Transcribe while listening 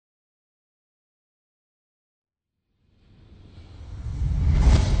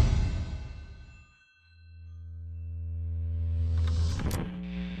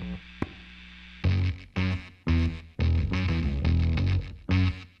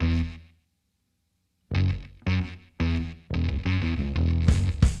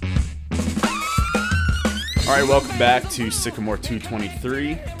All right, welcome back to Sycamore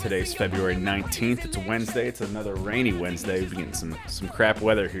 223. Today's February 19th. It's a Wednesday. It's another rainy Wednesday. We've been getting some crap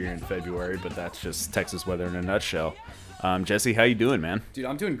weather here in February, but that's just Texas weather in a nutshell. Jesse, how you doing, man? Dude,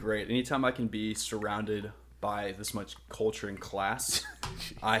 I'm doing great. Anytime I can be surrounded by this much culture and class,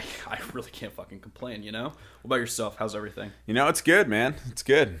 I really can't fucking complain, you know? What about yourself? How's everything? You know, it's good, man. It's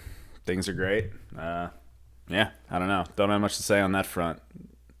good. Things are great. Yeah, I don't know. Don't have much to say on that front.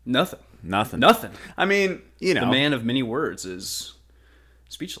 Nothing. Nothing. I mean, you know. The man of many words is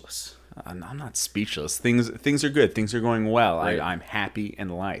speechless. I'm not speechless. Things are good. Things are going well. Right. I'm happy in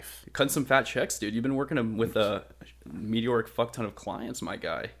life. Cutting some fat checks, dude. You've been working with a meteoric fuck ton of clients, my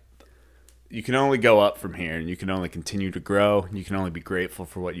guy. You can only go up from here, and you can only continue to grow. You can only be grateful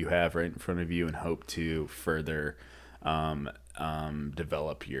for what you have right in front of you and hope to further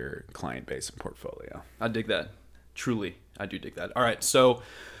develop your client base and portfolio. I dig that. Truly, I do dig that. All right, so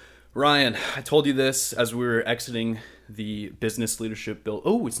Ryan, I told you this as we were exiting the business leadership building.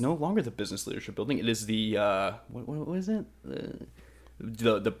 Oh, it's no longer the business leadership building. It is the what is it?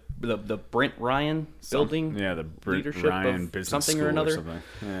 The Brent Ryan building. Yeah, the Brent leadership Ryan of business something school or another. something.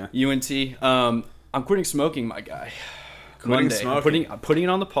 Yeah. UNT. I'm quitting smoking, my guy. Quitting Monday. smoking. I'm putting it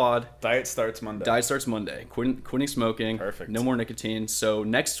on the pod. Diet starts Monday. Diet starts Monday. Quitting smoking. Perfect. No more nicotine. So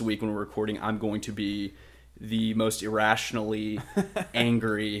next week when we're recording, I'm going to be the most irrationally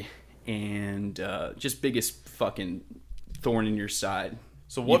angry and just biggest fucking thorn in your side.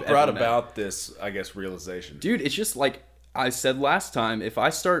 So what you've brought ever met. about this, I guess, realization? Dude, it's just like I said last time, if I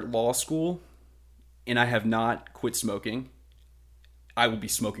start law school and I have not quit smoking, I will be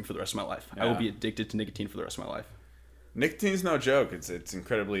smoking for the rest of my life. Yeah. I will be addicted to nicotine for the rest of my life. Nicotine's no joke. It's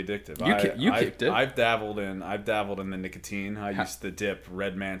incredibly addictive. You kicked it. I've dabbled in the nicotine. I used to dip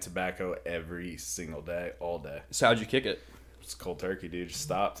Red Man tobacco every single day, all day. So how'd you kick it? It's cold turkey, dude. Just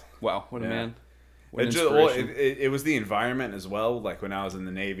stopped. Wow, what a man. What It, an just, well, inspiration. it was the environment as well. Like when I was in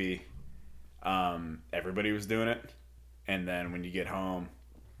the Navy, everybody was doing it, and then when you get home,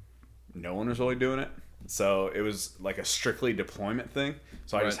 no one was really doing it. So it was like a strictly deployment thing.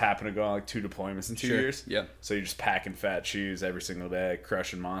 So I just happened to go on like 2 deployments in 2 years. Yeah. So you're just packing fat shoes every single day,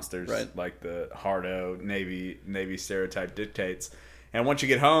 crushing monsters, like the hardo Navy stereotype dictates. And once you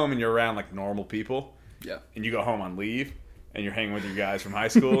get home and you're around like normal people, Yeah. and you go home on leave, and you're hanging with your guys from high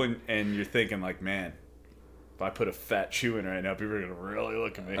school, and you're thinking like, man, if I put a fat shoe in right now, people are gonna really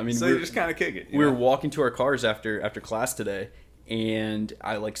look at me. I mean, so you just kind of kick it. We were walking to our cars after class today, and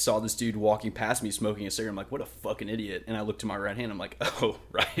I like saw this dude walking past me smoking a cigarette. I'm like, what a fucking idiot. And I looked to my right hand. I'm like, oh,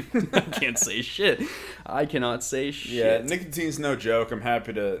 right. I can't say shit. I cannot say shit. Yeah, nicotine's no joke. I'm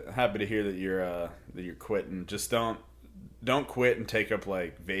happy to hear that you're quitting. Just don't quit and take up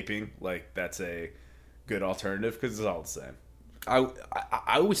like vaping. Like that's a good alternative because it's all the same. I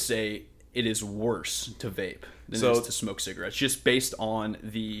always say it is worse to vape than it is to smoke cigarettes, just based on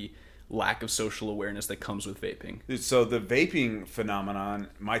the lack of social awareness that comes with vaping. So the vaping phenomenon,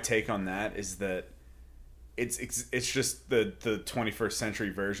 my take on that is that it's just the 21st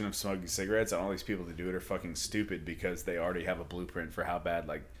century version of smoking cigarettes, and all these people that do it are fucking stupid because they already have a blueprint for how bad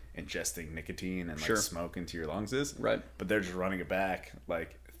like ingesting nicotine and like smoke into your lungs is. Right. But they're just running it back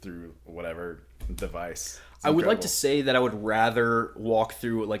like through whatever device. It's I would like incredible. to say that I would rather walk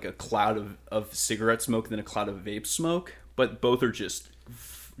through like a cloud of cigarette smoke than a cloud of vape smoke, but both are just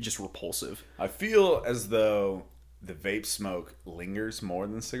repulsive. I feel as though the vape smoke lingers more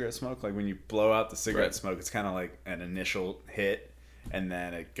than cigarette smoke. Like when you blow out the cigarette smoke, it's kind of like an initial hit and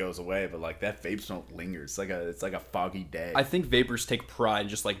then it goes away. But like that vape smoke lingers. It's like a foggy day. I think vapors take pride in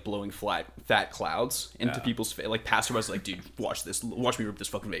just like blowing fat clouds into people's face. Like passerbys, like, dude, watch this. Watch me rip this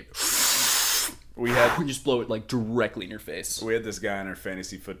fucking vape. We just blow it like directly in your face. We had this guy in our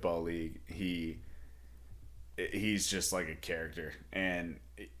fantasy football league. He's just like a character, and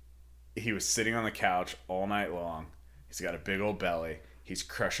he was sitting on the couch all night long. He's got a big old belly. He's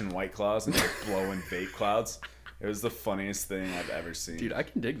crushing White Claws and like blowing vape clouds. It was the funniest thing I've ever seen. Dude, I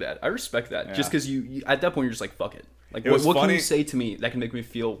can dig that. I respect that. Yeah. Just because you at that point you're just like, fuck it. Like, It was what can funny. you say to me that can make me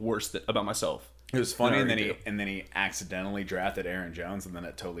feel worse about myself? It was funny, I and then already he accidentally drafted Aaron Jones, and then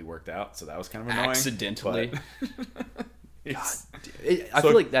it totally worked out. So that was kind of annoying. Accidentally. but it's- I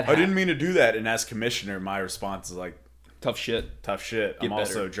feel like that. I didn't mean to do that. And as commissioner, my response is like, tough shit. tough shit. Get I'm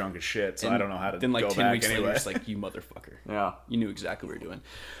also better. drunk as shit, so And I don't know how to then like go 10 back weeks later, anyway. you're just like, you motherfucker. Yeah. You knew exactly what you were doing.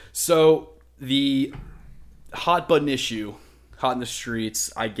 So the hot button issue, hot in the streets,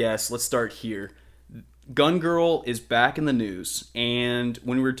 I guess. Let's start here. Gun Girl is back in the news, and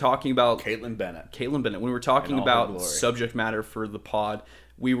when we were talking about Caitlin Bennett. when we were talking In all her about glory. subject matter for the pod,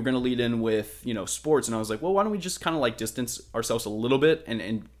 we were going to lead in with, sports, and I was like, well, why don't we just kind of like distance ourselves a little bit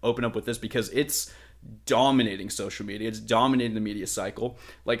and open up with this, because it's dominating social media. It's dominating the media cycle.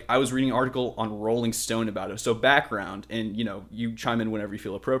 Like, I was reading an article on Rolling Stone about it. So background, and you chime in whenever you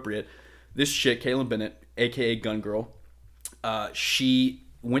feel appropriate. This chick, Caitlin Bennett, aka Gun Girl, she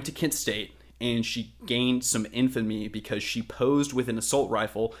went to Kent State, and she gained some infamy because she posed with an assault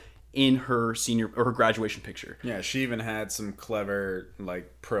rifle in her her graduation picture. Yeah, she even had some clever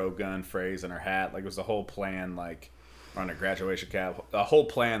like pro-gun phrase in her hat. Like, it was a whole plan, like on a graduation cap, a whole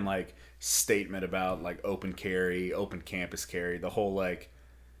plan, like statement about like open carry, open campus carry, the whole like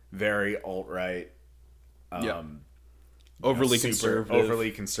very alt-right, overly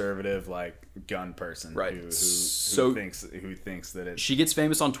conservative like gun person, right? Who thinks that it. She gets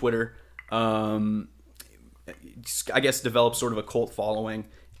famous on Twitter. I guess develops sort of a cult following,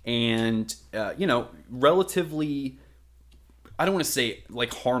 and relatively, I don't want to say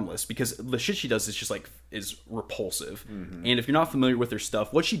like harmless, because the shit she does is just like is repulsive. Mm-hmm. And if you're not familiar with her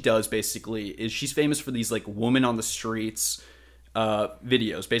stuff, what she does basically is she's famous for these like woman on the streets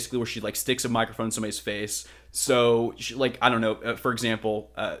videos, basically where she like sticks a microphone in somebody's face. So she, like, I don't know, for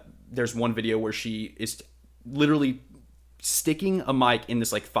example, there's one video where she is literally sticking a mic in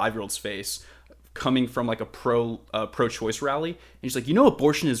this like 5-year-old's face, coming from like a pro-choice rally, and she's like,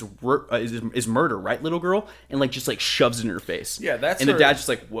 abortion is murder, right, little girl? And like just like shoves it in her face. Yeah, that's and her, the dad's just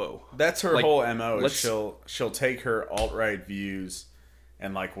like, whoa. That's her like, whole MO. She'll take her alt-right views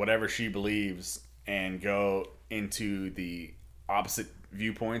and like whatever she believes and go into the opposite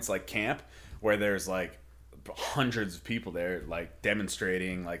viewpoints, like camp, where there's like hundreds of people there like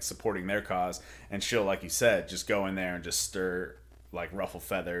demonstrating, like supporting their cause, and she'll, like you said, just go in there and just ruffle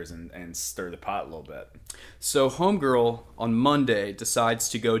feathers and stir the pot a little bit. So homegirl on Monday decides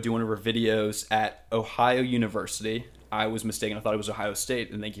to go do one of her videos at Ohio University. I was mistaken. I thought it was Ohio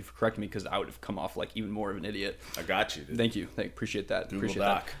State, and thank you for correcting me, because I would have come off like even more of an idiot. I got you, dude. Thank you. Appreciate that. Google Appreciate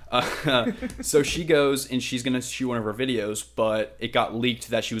Doc. That. So she goes, and she's going to shoot one of her videos, but it got leaked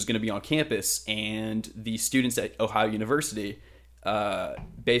that she was going to be on campus, and the students at Ohio University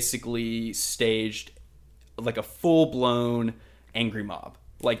basically staged like a full-blown angry mob.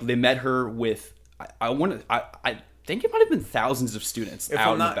 Like, they met her with, I think it might have been thousands of students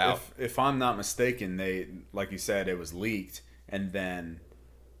out and about. If I'm not mistaken, they, like you said, it was leaked, and then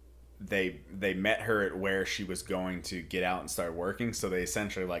they met her at where she was going to get out and start working. So they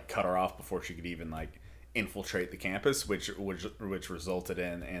essentially like cut her off before she could even like infiltrate the campus, which resulted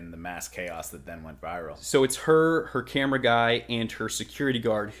in the mass chaos that then went viral. So it's her camera guy, and her security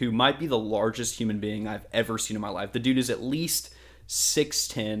guard, who might be the largest human being I've ever seen in my life. The dude is at least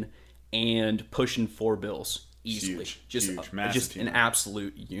 6'10" and pushing 4 bills. Easily, just an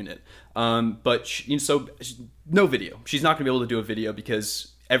absolute unit. But so no video. She's not gonna be able to do a video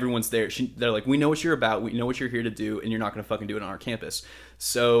because everyone's there. They're like, we know what you're about. We know what you're here to do, and you're not gonna fucking do it on our campus.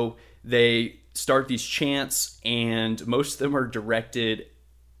 So they start these chants, and most of them are directed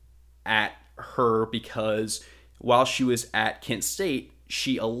at her because while she was at Kent State,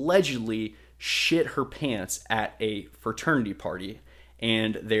 she allegedly shit her pants at a fraternity party,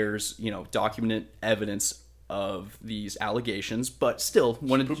 and there's documented evidence of these allegations, but still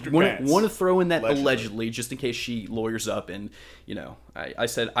want to throw in that allegedly, just in case she lawyers up. And I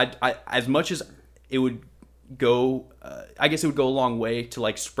said I as much as it would go, I guess it would go a long way to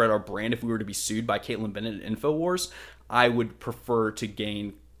like spread our brand if we were to be sued by Caitlin Bennett at InfoWars. I would prefer to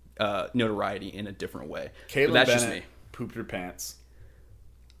gain notoriety in a different way. Caitlin Bennett just me. Pooped her pants.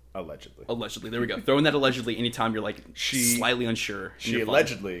 Allegedly, there we go. Throwing that allegedly anytime you're like slightly unsure. She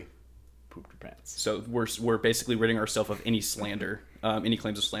allegedly pooped her pants. So we're basically ridding ourselves of any slander, any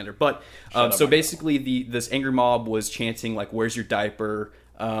claims of slander. But so basically, this angry mob was chanting like, "Where's your diaper?"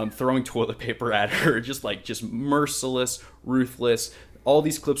 Throwing toilet paper at her, just merciless, ruthless. All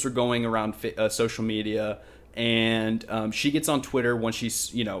these clips are going around social media, and she gets on Twitter when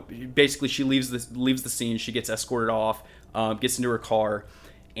she's basically she leaves the scene. She gets escorted off, gets into her car,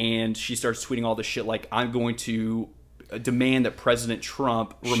 and she starts tweeting all this shit like, "I'm going to demand that President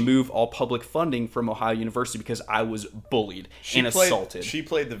Trump remove all public funding from Ohio University because I was bullied and assaulted." She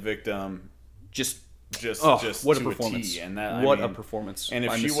played the victim. Just what a performance! And a performance! And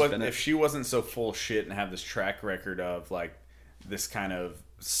if she wasn't so full shit and have this track record of like this kind of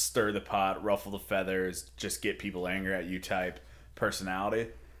stir the pot, ruffle the feathers, just get people angry at you type personality,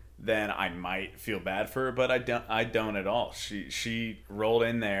 then I might feel bad for her. But I don't at all. She rolled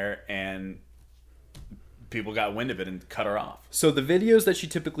in there and people got wind of it and cut her off. So the videos that she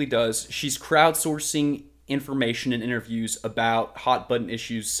typically does, she's crowdsourcing information and interviews about hot button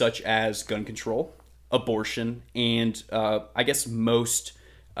issues such as gun control, abortion, and I guess most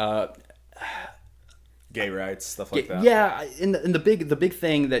Gay rights, stuff like that. Yeah, and the big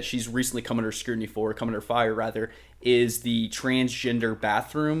thing that she's recently come under scrutiny for, come under fire rather, is the transgender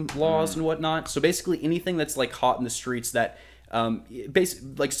bathroom laws and whatnot. So basically anything that's like hot in the streets that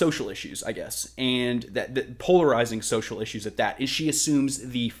like social issues, I guess, and that polarizing social issues at that. And she assumes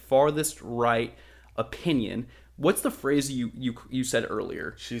the farthest right opinion. What's the phrase you said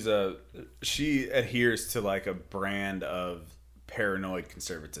earlier? She adheres to like a brand of paranoid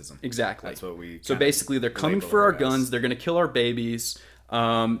conservatism. Exactly. That's what we. So basically, they're coming for our guns. They're going to kill our babies.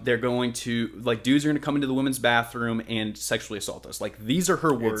 They're going to like dudes are going to come into the women's bathroom and sexually assault us. Like these are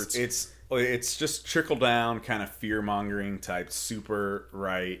her words. It's just trickle down kind of fear mongering type super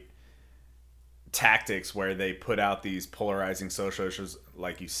right tactics where they put out these polarizing social issues,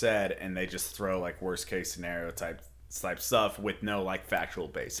 like you said, and they just throw like worst case scenario type stuff with no like factual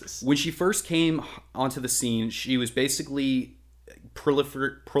basis. When she first came onto the scene, she was basically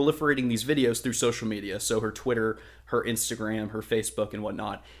proliferating these videos through social media. So her Twitter, her Instagram, her Facebook, and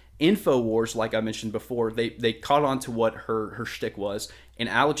whatnot. InfoWars, like I mentioned before, they caught on to what her shtick was, and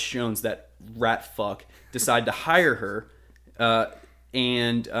Alex Jones, that rat fuck, decided to hire her,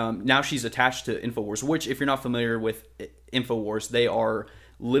 and now she's attached to InfoWars, which, if you're not familiar with InfoWars, they are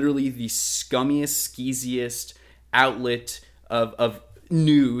literally the scummiest, skeeziest outlet of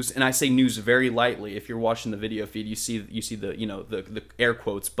news, and I say news very lightly. If you're watching the video feed, you see the the air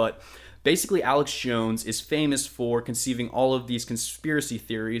quotes, but basically Alex Jones is famous for conceiving all of these conspiracy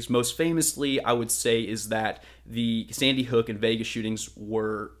theories. Most famously, I would say, is that the Sandy Hook and Vegas shootings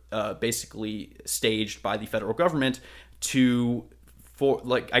were basically staged by the federal government to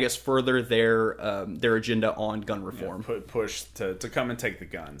further their agenda on gun reform. Yeah, push to come and take the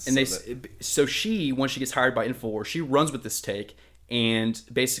guns. And so she, once she gets hired by InfoWars, she runs with this take and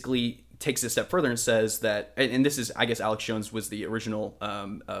basically takes it a step further and says that, and this is, I guess Alex Jones was the original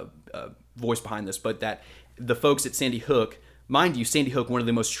voice behind this, but that the folks at Sandy Hook, mind you, Sandy Hook, one of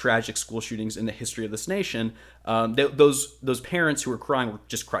the most tragic school shootings in the history of this nation, those parents who were crying were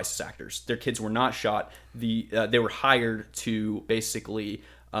just crisis actors. Their kids were not shot. They were hired to basically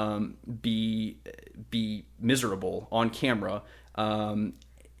be miserable on camera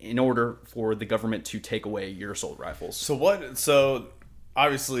in order for the government to take away your assault rifles. So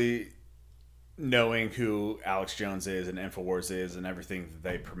obviously, knowing who Alex Jones is and InfoWars is and everything that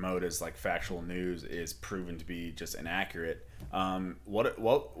they promote as like factual news is proven to be just inaccurate. What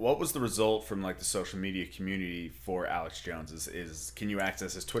was the result from like the social media community for Alex Jones? Is can you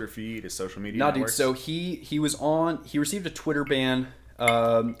access his Twitter feed, his social media networks? Dude. So he received a Twitter ban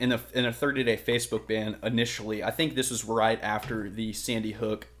in a 30-day Facebook ban initially. I think this was right after the Sandy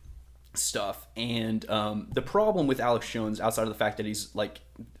Hook stuff, and the problem with Alex Jones, outside of the fact that he's like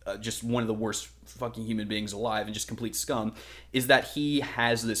just one of the worst fucking human beings alive and just complete scum, is that he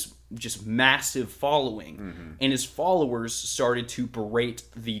has this just massive following, and his followers started to berate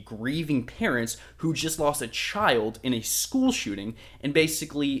the grieving parents who just lost a child in a school shooting and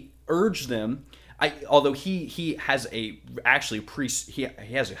basically urge them. Although he has he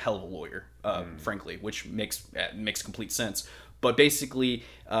has a hell of a lawyer, frankly, which makes complete sense. But basically,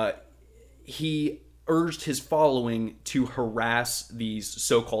 he urged his following to harass these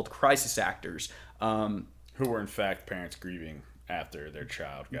so-called crisis actors, who were in fact parents grieving after their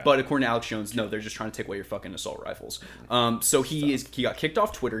child got. But according to Alex Jones, no, they're just trying to take away your fucking assault rifles. So he got kicked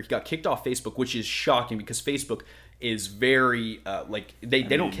off Twitter. He got kicked off Facebook, which is shocking because Facebook is very they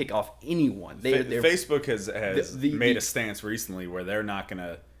don't kick off anyone. Facebook has made a stance recently where they're not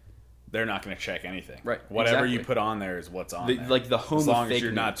gonna check anything. Right. Whatever exactly. you put on there is what's on there. Like the home as long of as fake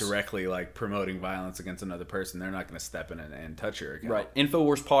you're not news. directly like promoting violence against another person, they're not going to step in and touch your account. Right.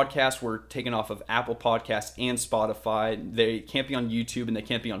 InfoWars podcasts were taken off of Apple Podcasts and Spotify. They can't be on YouTube and they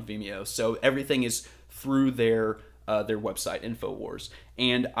can't be on Vimeo. So everything is through their website, InfoWars.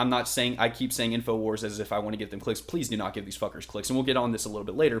 And I keep saying InfoWars as if I want to give them clicks. Please do not give these fuckers clicks. And we'll get on this a little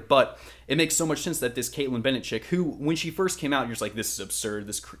bit later. But it makes so much sense that this Caitlin Bennett chick, who, when she first came out, you're just like, this is absurd.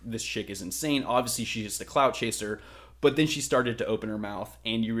 This chick is insane. Obviously, she's just a clout chaser. But then she started to open her mouth,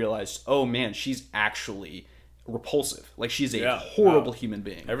 and you realized, oh man, she's actually repulsive. Like, she's a horrible human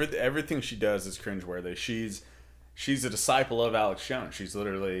being. Everything she does is cringeworthy. She's a disciple of Alex Jones. She's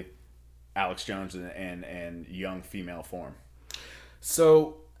literally Alex Jones and young female form.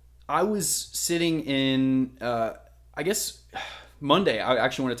 So I was sitting in, I guess, Monday. I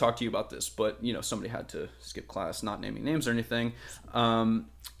actually want to talk to you about this, but somebody had to skip class, not naming names or anything. And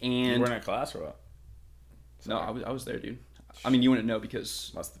you weren't at class or what? No, I was there, dude. I mean, you wouldn't know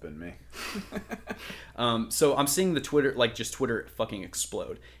because... Must have been me. So I'm seeing the Twitter, like, just Twitter fucking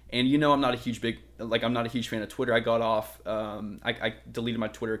explode. And I'm not a huge fan of Twitter. I got off, I deleted my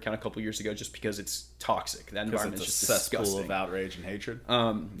Twitter account a couple years ago just because it's toxic. That environment is just disgusting. Of outrage and hatred.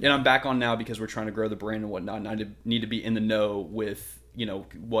 And I'm back on now because we're trying to grow the brand and whatnot. And I need to be in the know with,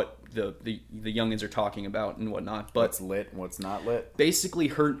 what the youngins are talking about and whatnot. But what's lit and what's not lit.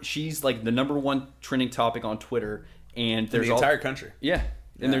 Basically, she's like the number one trending topic on Twitter. And there's the entire country. Yeah.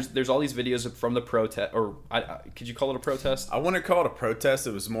 And there's all these videos from the protest, or could you call it a protest? I wouldn't call it a protest.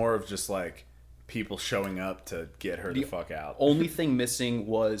 It was more of just like people showing up to get her the fuck out. Only thing missing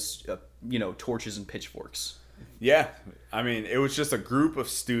was, torches and pitchforks. Yeah, I mean, it was just a group of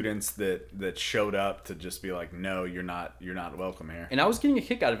students that showed up to just be like, no, you're not welcome here. And I was getting a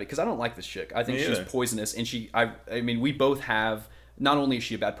kick out of it because I don't like this chick. I think she's poisonous, and I mean, we both have. Not only is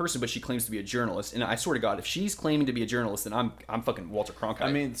she a bad person, but she claims to be a journalist. And I swear to God, if she's claiming to be a journalist, then I'm fucking Walter Cronkite.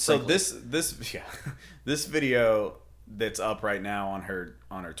 I mean, so frankly. this video that's up right now on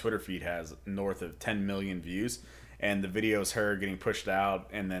her Twitter feed has north of 10 million views, and the video is her getting pushed out,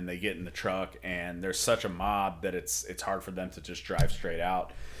 and then they get in the truck, and there's such a mob that it's hard for them to just drive straight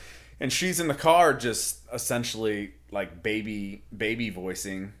out. And she's in the car, just essentially like baby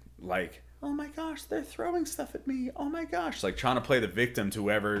voicing, like, oh my gosh, they're throwing stuff at me. Oh my gosh. Like trying to play the victim to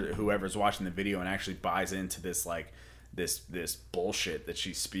whoever's watching the video and actually buys into this, like, this bullshit that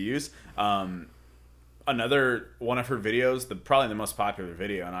she spews. Another one of her videos, probably the most popular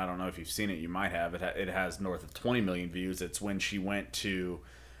video, and I don't know if you've seen it, you might have. It has north of 20 million views. It's when she went to,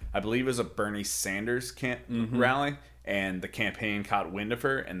 I believe it was a Bernie Sanders rally, and the campaign caught wind of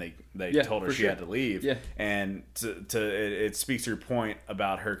her, and they told her she had to leave. Yeah. And it speaks to your point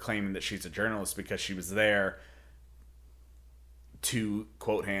about her claiming that she's a journalist because she was there to,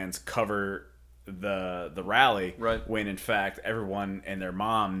 quote hands, cover the rally, right, when in fact everyone and their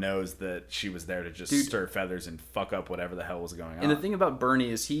mom knows that she was there to just stir feathers and fuck up whatever the hell was going on. And the thing about Bernie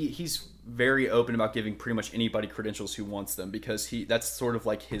is he's very open about giving pretty much anybody credentials who wants them, because that's sort of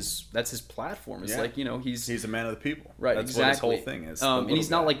like his platform. It's like, he's a man of the people, right? That's exactly what his whole thing is. And he's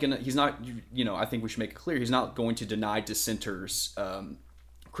not like he's not I think we should make it clear, he's not going to deny dissenters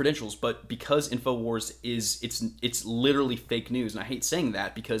credentials, but because InfoWars it's literally fake news, and I hate saying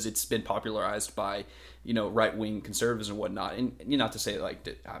that because it's been popularized by right-wing conservatives and whatnot, and not to say like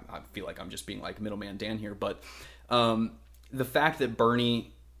that I feel like I'm just being like middleman Dan here, but the fact that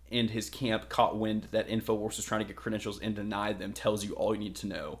Bernie and his camp caught wind that InfoWars was trying to get credentials and denied them tells you all you need to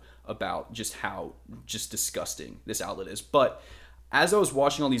know about just how just disgusting this outlet is. But as I was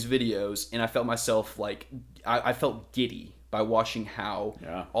watching all these videos, and I felt myself like I felt giddy by watching how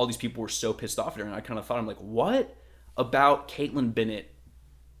all these people were so pissed off at her. And I kind of thought, I'm like, what about Kaitlin Bennett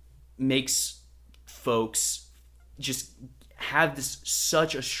makes folks just have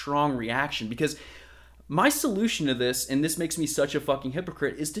such a strong reaction? Because my solution to this, and this makes me such a fucking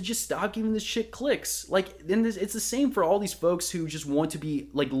hypocrite, is to just stop giving this shit clicks. Like, it's the same for all these folks who just want to be,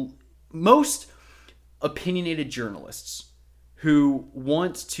 like, most opinionated journalists who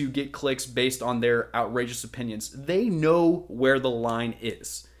want to get clicks based on their outrageous opinions. They know where the line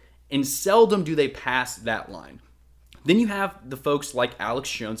is, and seldom do they pass that line. Then you have the folks like Alex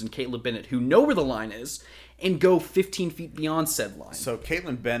Jones and Kaitlin Bennett who know where the line is and go 15 feet beyond said line. So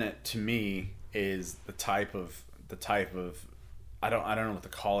Kaitlin Bennett, to me, is the type of I don't know what to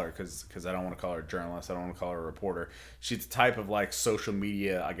call her, because I don't want to call her a journalist. I don't want to call her a reporter. She's the type of like social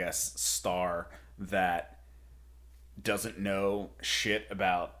media, I guess, star that doesn't know shit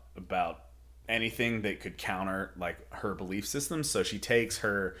about anything that could counter like her belief system. So she takes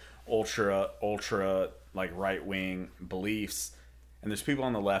her ultra like right wing beliefs, and there's people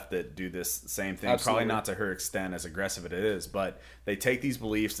on the left that do this same thing. Absolutely. Probably not to her extent, as aggressive as it is, but they take these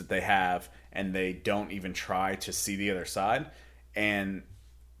beliefs that they have and they don't even try to see the other side, and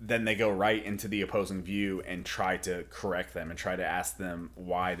then they go right into the opposing view and try to correct them and try to ask them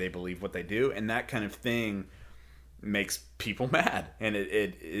why they believe what they do. And that kind of thing makes people mad, and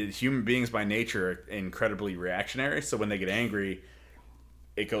it human beings by nature are incredibly reactionary. So when they get angry,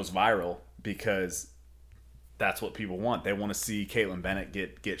 it goes viral, because that's what people want. They want to see Kaitlin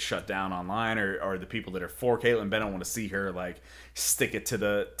Bennett get shut down online, or the people that are for Kaitlin Bennett want to see her like stick it to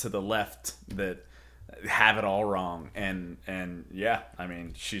the left that have it all wrong. And yeah, I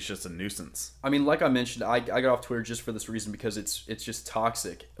mean, she's just a nuisance. I mean, like I mentioned, I got off Twitter just for this reason, because it's just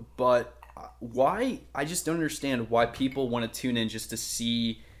toxic. But why? I just don't understand why people want to tune in just to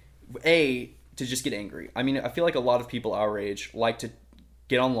see, to just get angry. I mean, I feel like a lot of people our age like to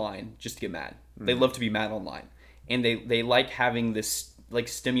get online just to get mad. Mm-hmm. They love to be mad online, and they like having this like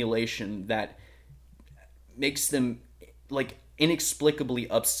stimulation that makes them like inexplicably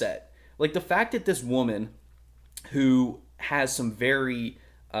upset. Like the fact that this woman who has some very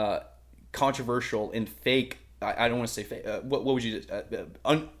controversial and fake, I don't want to say fake, what would you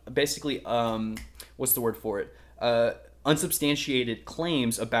basically what's the word for it, unsubstantiated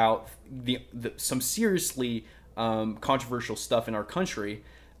claims about some seriously controversial stuff in our country.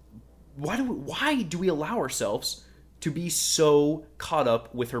 Why do we allow ourselves to be so caught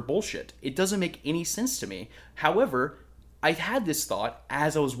up with her bullshit? It doesn't make any sense to me. However, I had this thought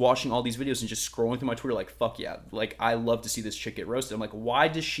as I was watching all these videos and just scrolling through my Twitter, like, fuck yeah, like, I love to see this chick get roasted. I'm like, why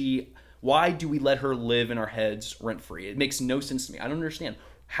do we let her live in our heads rent free? It makes no sense to me. I don't understand.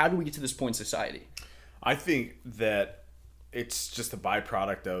 How do we get to this point in society? I think that it's just a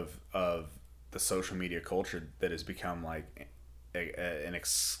byproduct of the social media culture that has become like an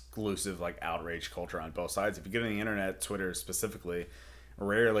exclusive like outrage culture on both sides. If you get on the internet, Twitter specifically,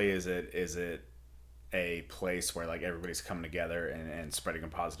 rarely is it a place where like everybody's coming together and spreading a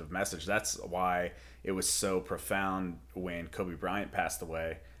positive message. That's why it was so profound when Kobe Bryant passed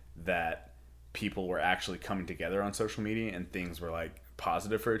away, that people were actually coming together on social media and things were like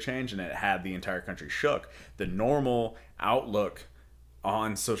positive for a change, and it had the entire country shook. The normal outlook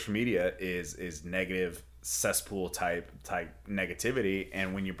on social media is negative cesspool type negativity,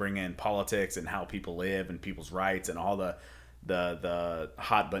 and when you bring in politics and how people live and people's rights and all the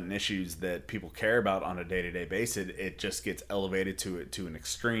hot button issues that people care about on a day-to-day basis, it just gets elevated to an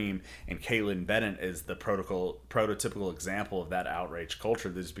extreme. And Caitlin Bennett is the prototypical example of that outrage culture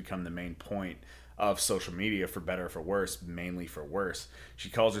that has become the main point of social media, for better or for worse, mainly for worse. She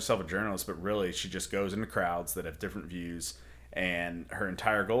calls herself a journalist, but really she just goes into crowds that have different views, and her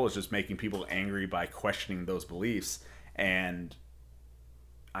entire goal is just making people angry by questioning those beliefs. And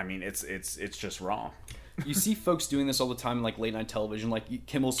I mean, it's just wrong. You see folks doing this all the time in like late night television, like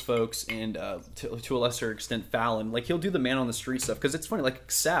Kimmel's folks, and to a lesser extent Fallon. Like he'll do the man on the street stuff because it's funny.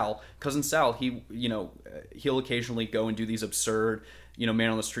 Like cousin Sal, he'll occasionally go and do these absurd,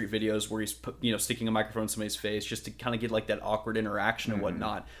 man on the street videos where he's sticking a microphone in somebody's face just to kind of get like that awkward interaction and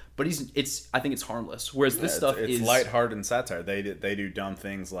whatnot. But I think it's harmless. Whereas this stuff is lighthearted and satire. They do dumb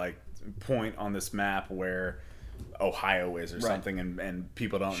things like point on this map where Ohio is or something, and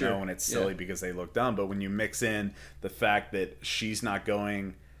people don't know, and it's silly because they look dumb. But when you mix in the fact that she's not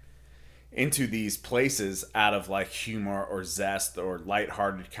going into these places out of like humor or zest or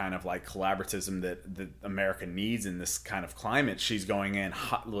lighthearted kind of like collaboratism that America needs in this kind of climate, she's going in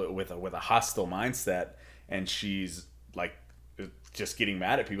with a hostile mindset, and she's like just getting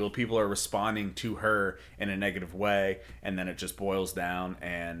mad at people. People are responding to her in a negative way, and then it just boils down,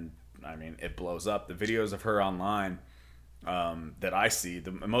 and I mean, it blows up. The videos of her online that I see,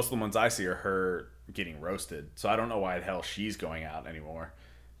 most of the ones I see are her getting roasted. So I don't know why the hell she's going out anymore,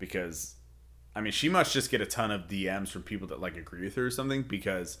 because I mean, she must just get a ton of DMs from people that like agree with her or something,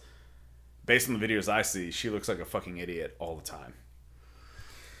 because based on the videos I see, she looks like a fucking idiot all the time.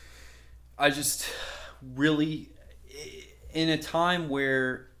 I just really, in a time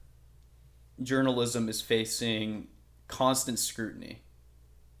where journalism is facing constant scrutiny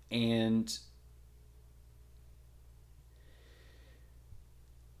and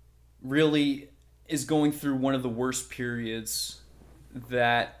really is going through one of the worst periods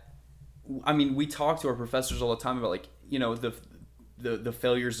that, I mean, we talk to our professors all the time about, like, the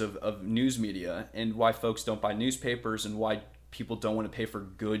failures of news media and why folks don't buy newspapers and why people don't want to pay for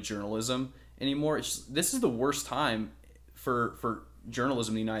good journalism anymore. This is the worst time for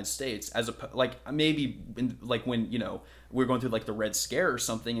journalism in the United States, maybe when we're going through like the Red Scare or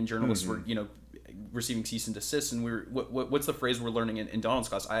something, and journalists were receiving cease and desist, and what's the phrase we're learning in Donald's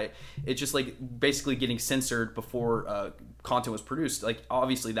class? It's just like basically getting censored before content was produced. Like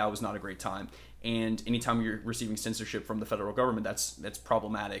obviously that was not a great time, and anytime you're receiving censorship from the federal government, that's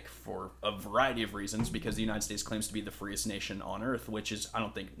problematic for a variety of reasons, because the United States claims to be the freest nation on earth, which is, I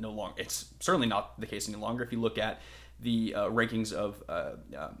don't think, no longer, it's certainly not the case any longer. If you look at the rankings of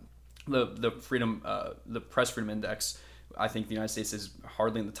the Press Freedom Index, I think the United States is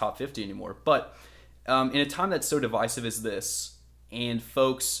hardly in the top 50 anymore. But in a time that's so divisive as this, and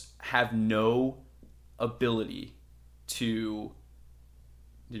folks have no ability to...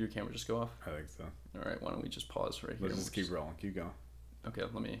 Did your camera just go off? I think so. All right, why don't we just pause right here? Let's just keep rolling. Keep going. Okay,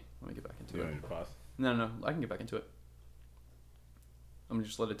 let me get back into it. You want me to pause? No, I can get back into it. I'm gonna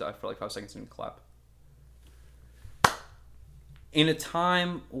just let it die for like 5 seconds and clap. In a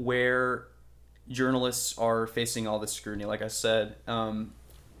time where journalists are facing all this scrutiny, like I said, and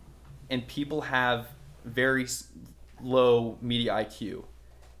people have very low media IQ,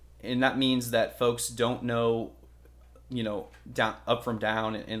 and that means that folks don't know, down, up from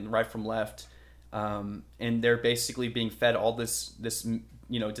down and right from left. and they're basically being fed all this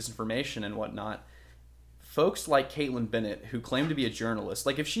disinformation and whatnot. Folks like Caitlin Bennett, who claim to be a journalist,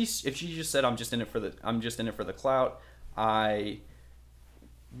 like if she just said, I'm just in it for the clout, I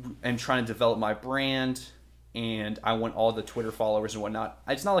am trying to develop my brand, and I want all the Twitter followers and whatnot.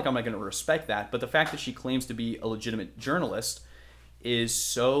 It's not like I'm not going to respect that, but the fact that she claims to be a legitimate journalist is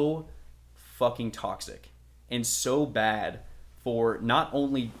so fucking toxic and so bad for not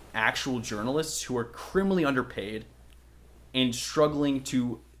only actual journalists who are criminally underpaid and struggling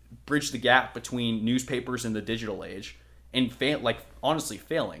to bridge the gap between newspapers and the digital age, and honestly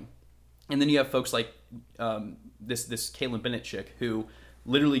failing. And then you have folks like this Caitlin Bennett chick who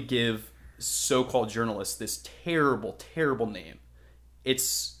literally give so-called journalists this terrible, terrible name.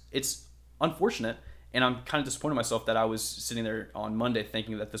 It's unfortunate, and I'm kind of disappointed in myself that I was sitting there on Monday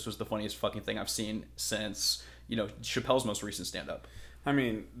thinking that this was the funniest fucking thing I've seen since, Chappelle's most recent stand-up. I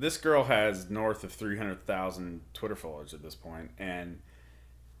mean, this girl has north of 300,000 Twitter followers at this point, and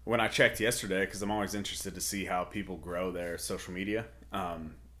when I checked yesterday, because I'm always interested to see how people grow their social media,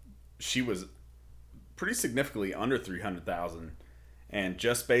 she was pretty significantly under 300,000. And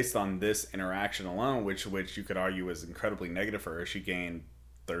just based on this interaction alone, which you could argue is incredibly negative for her, she gained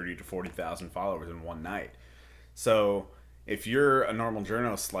 30 to 40,000 followers in one night. So if you're a normal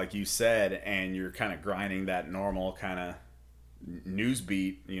journalist, like you said, and you're kind of grinding that normal kind of news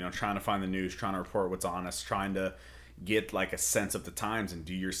beat, trying to find the news, trying to report what's honest, trying to get like a sense of the times and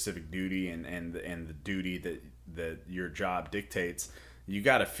do your civic duty and the duty that your job dictates, you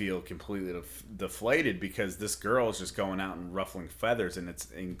got to feel completely deflated because this girl is just going out and ruffling feathers, and it's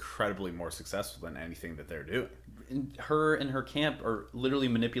incredibly more successful than anything that they're doing. Her and her camp are literally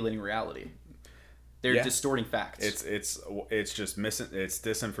manipulating reality. They're distorting facts. It's just missing. It's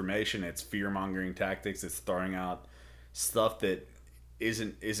disinformation. It's fear mongering tactics. It's throwing out stuff that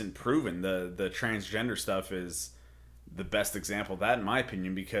isn't proven. The transgender stuff is the best example of that, in my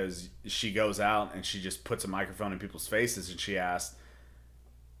opinion, because she goes out and she just puts a microphone in people's faces and she asks,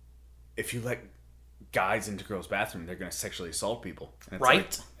 if you let guys into girls' bathroom, they're going to sexually assault people. And it's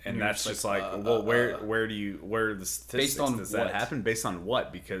right? And that's just where are the statistics? Based on does that happen? Based on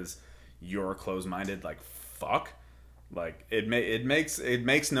what? Because you're closed-minded, fuck? It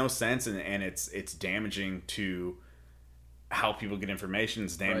makes no sense, and it's damaging to how people get information.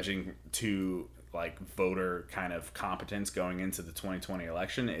 It's damaging to voter kind of competence going into the 2020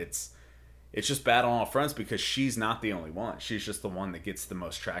 election. It's just bad on all fronts because she's not the only one. She's just the one that gets the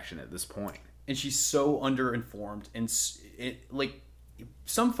most traction at this point. And she's so underinformed. And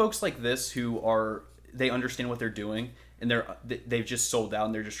some folks like this they understand what they're doing, and they've just sold out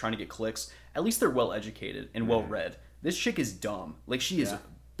and they're just trying to get clicks. At least they're well educated and well read. This chick is dumb. She is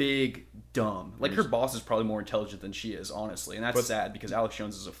big dumb. Her boss is probably more intelligent than she is, honestly, and that's sad because Alex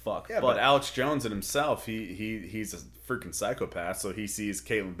Jones is a fuck. Yeah, but Alex Jones in himself, he's a freaking psychopath. So he sees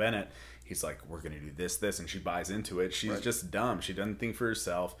Caitlin Bennett. He's like, we're going to do this, and she buys into it. She's just dumb. She doesn't think for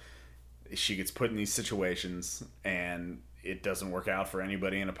herself. She gets put in these situations, and it doesn't work out for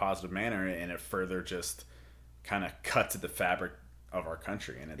anybody in a positive manner, and it further just kind of cuts at the fabric of our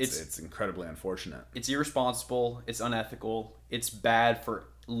country, and it's incredibly unfortunate. It's irresponsible. It's unethical. It's bad for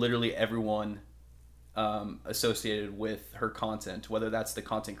literally everyone associated with her content, whether that's the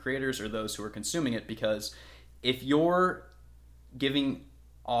content creators or those who are consuming it, because if you're giving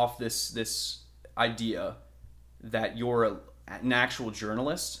off this idea that you're an actual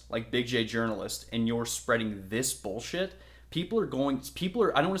journalist, like Big J journalist, and you're spreading this bullshit, people are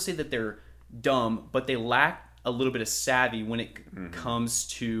I don't want to say that they're dumb, but they lack a little bit of savvy when it comes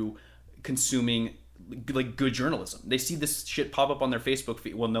to consuming good journalism. They see this shit pop up on their Facebook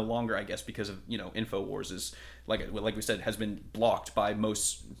feed. Well, no longer, I guess, because of InfoWars is like we said has been blocked by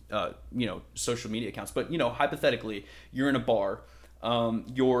most social media accounts. But hypothetically, you're in a bar.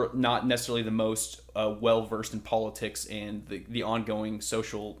 You're not necessarily the most well versed in politics and the ongoing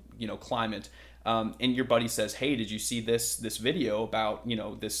social climate. And your buddy says, "Hey, did you see this video about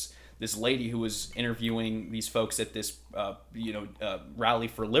this lady who was interviewing these folks at this rally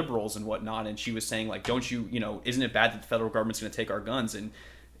for liberals and whatnot, and she was saying don't you isn't it bad that the federal government's going to take our guns?" And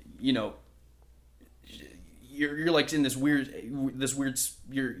you're in this weird you're in this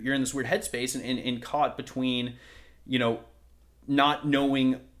weird headspace and caught between not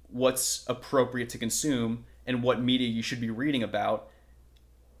knowing what's appropriate to consume and what media you should be reading about,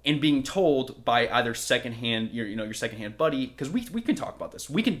 and being told by either your secondhand buddy, because we can talk about this.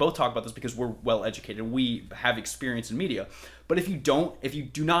 We can both talk about this because we're well educated and we have experience in media. But if you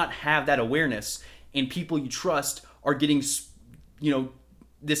do not have that awareness, and people you trust are getting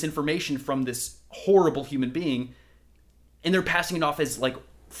this information from this horrible human being, and they're passing it off as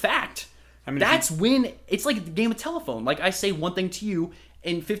fact. I mean, that's when it's like the game of telephone. Like I say one thing to you,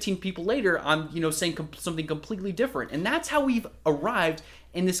 and 15 people later, I'm saying something completely different, and that's how we've arrived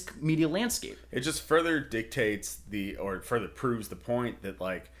in this media landscape. It just further dictates or further proves the point that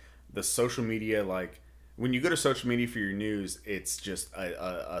like the social media, like when you go to social media for your news, it's just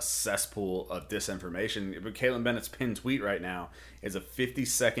a cesspool of disinformation. But Caitlin Bennett's pinned tweet right now is a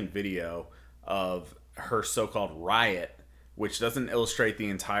 50-second video of her so-called riot, which doesn't illustrate the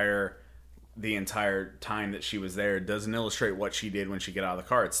entire time that she was there. It doesn't illustrate what she did when she got out of the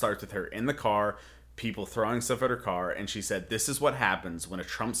car. It starts with her in the car, people throwing stuff at her car, and she said, "This is what happens when a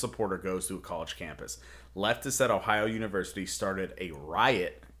Trump supporter goes to a college campus. Leftists at Ohio University started a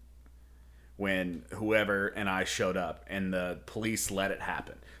riot when whoever and I showed up, and the police let it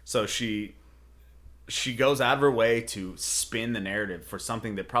happen." So she goes out of her way to spin the narrative for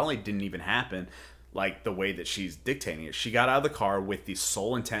something that probably didn't even happen, like the way that she's dictating it. She got out of the car with the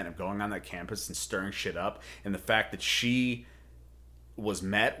sole intent of going on that campus and stirring shit up, and the fact that she was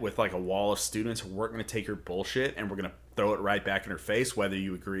met with like a wall of students who weren't going to take her bullshit and we're going to throw it right back in her face, whether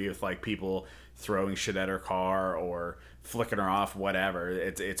you agree with like people throwing shit at her car or flicking her off, whatever,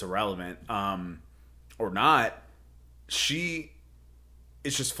 it's irrelevant, or not. She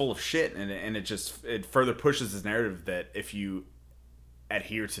is just full of shit, and it further pushes this narrative that if you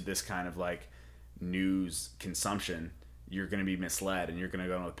adhere to this kind of like news consumption, you're going to be misled and you're going to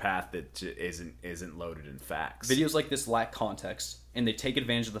go on a path that isn't loaded in facts. Videos like this lack context, and they take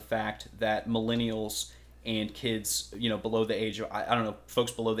advantage of the fact that millennials and kids, below the age of, I don't know,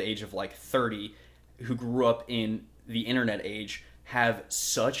 folks below the age of like 30 who grew up in the internet age have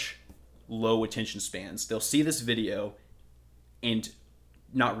such low attention spans. They'll see this video and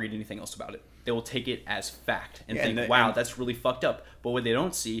not read anything else about it. They will take it as fact and think, wow, that's really fucked up. But what they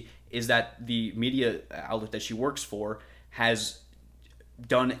don't see is that the media outlet that she works for has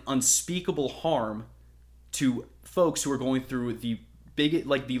done unspeakable harm to folks who are going through the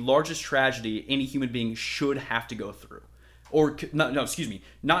largest tragedy any human being should have to go through. Or,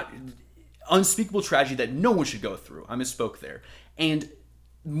 not unspeakable tragedy that no one should go through. I misspoke there. And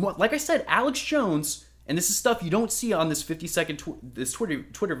like I said, Alex Jones, and this is stuff you don't see on this 50-second this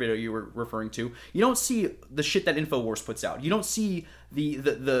Twitter video you were referring to. You don't see the shit that InfoWars puts out. You don't see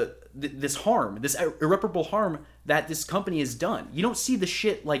this harm, this irreparable harm that this company has done. You don't see the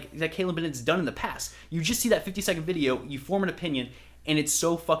shit like that Caitlin Bennett's done in the past. You just see that 50-second video, you form an opinion, and it's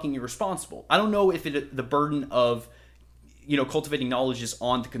so fucking irresponsible. I don't know if the burden of cultivating knowledge is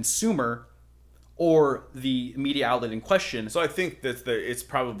on the consumer or the media outlet in question. So I think that it's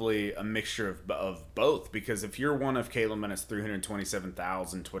probably a mixture of both, because if you're one of Caitlin Bennett's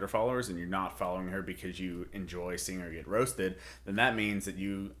 327,000 Twitter followers and you're not following her because you enjoy seeing her get roasted, then that means that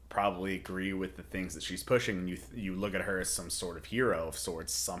you probably agree with the things that she's pushing, and you look at her as some sort of hero of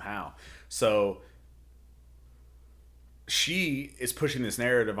sorts somehow. So she is pushing this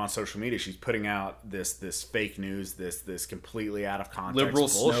narrative on social media. She's putting out this fake news, this completely out of context liberal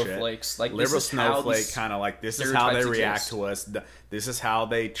bullshit. Snowflakes, liberal snowflake kind of like, this is how they react to us. This is how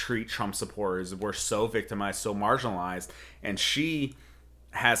they treat Trump supporters. We're so victimized, so marginalized, and she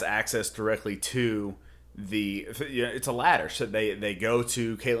has access directly to it's a ladder. So they go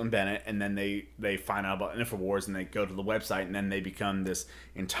to Caitlin Bennett, and then they find out about InfoWars, and they go to the website, and then they become this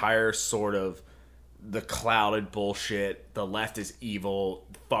entire sort of the clouded bullshit. The left is evil,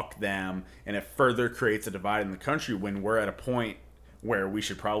 fuck them, and it further creates a divide in the country when we're at a point where we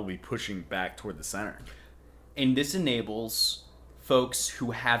should probably be pushing back toward the center. And this enables folks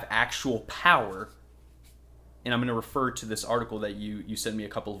who have actual power, and I'm going to refer to this article that you sent me a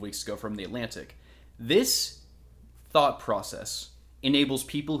couple of weeks ago from The Atlantic. This thought process enables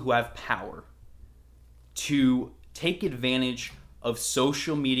people who have power to take advantage of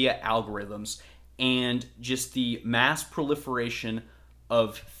social media algorithms and just the mass proliferation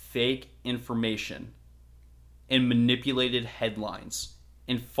of fake information and manipulated headlines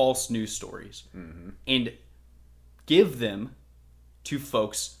and false news stories, and give them to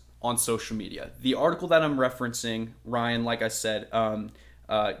folks on social media. The article that I'm referencing, Ryan, like I said,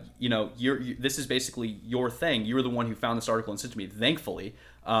 this is basically your thing. You were the one who found this article and sent it to me, thankfully.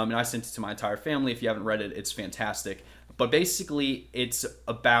 And I sent it to my entire family. If you haven't read it, it's fantastic. But basically, it's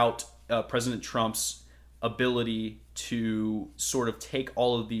about President Trump's ability to sort of take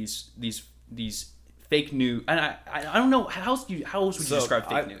all of these fake news, and I don't know how else would you describe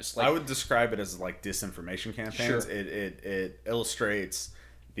fake news? I would describe it as like disinformation campaigns. Sure. It illustrates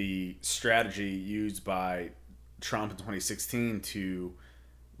the strategy used by Trump in 2016 to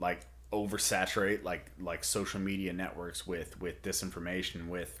like oversaturate like social media networks with disinformation,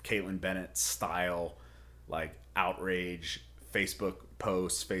 with Caitlin Bennett style like outrage, Facebook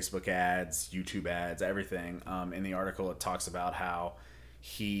posts, Facebook ads, YouTube ads, everything. In the article, it talks about how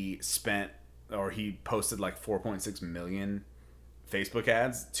he posted like 4.6 million Facebook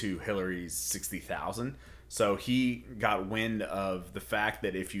ads to Hillary's 60,000. So he got wind of the fact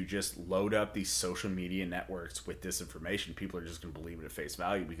that if you just load up these social media networks with disinformation, people are just going to believe it at face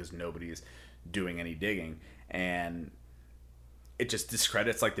value because nobody is doing any digging. And it just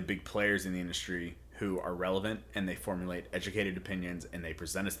discredits like the big players in the industry who are relevant, and they formulate educated opinions and they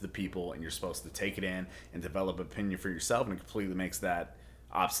present it to the people, and you're supposed to take it in and develop an opinion for yourself, and it completely makes that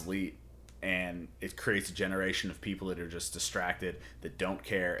obsolete. And it creates a generation of people that are just distracted, that don't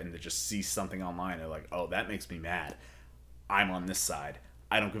care, and that just see something online. They're like, oh, that makes me mad. I'm on this side.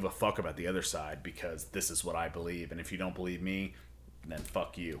 I don't give a fuck about the other side because this is what I believe. And if you don't believe me, then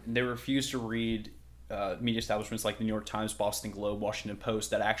fuck you. They refuse to read media establishments like the New York Times, Boston Globe, Washington Post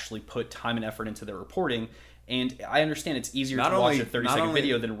that actually put time and effort into their reporting. And I understand it's easier to watch a 30-second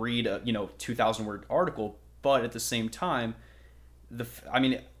video than read a 2,000-word article, but at the same time,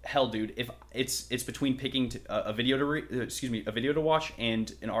 hell, dude, if it's between picking a video to watch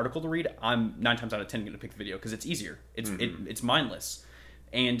and an article to read, I'm 9 times out of 10 going to pick the video because it's easier. It's mindless,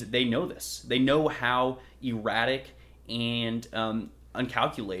 and they know this. They know how erratic and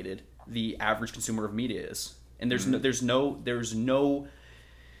uncalculated the average consumer of media is, and there's no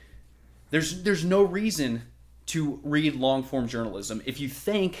reason to read long form journalism if you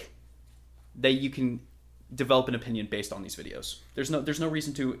think that you can develop an opinion based on these videos. There's no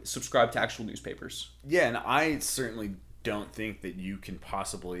reason to subscribe to actual newspapers. Yeah, and I certainly don't think that you can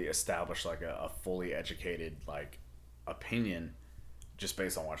possibly establish like a fully educated like opinion just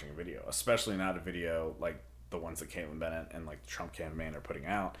based on watching a video, especially not a video like the ones that Caitlin Bennett and like the Trump campaign are putting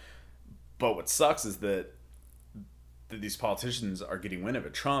out. But what sucks is that these politicians are getting wind of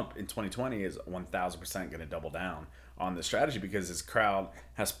it. Trump in 2020 is 1,000% going to double down on this strategy because his crowd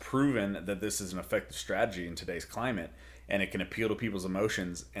has proven that this is an effective strategy in today's climate, and it can appeal to people's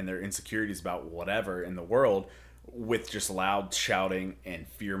emotions and their insecurities about whatever in the world with just loud shouting and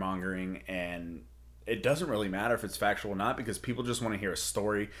fear-mongering. And it doesn't really matter if it's factual or not because people just want to hear a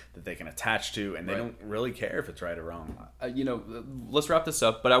story that they can attach to, and they don't really care if it's right or wrong. Let's wrap this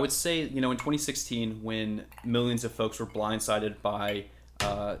up. But I would say, in 2016, when millions of folks were blindsided by,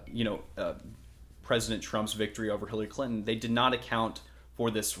 President Trump's victory over Hillary Clinton, they did not account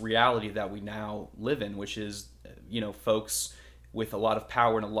for this reality that we now live in, which is, folks with a lot of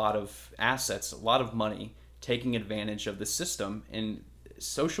power and a lot of assets, a lot of money, taking advantage of the system. And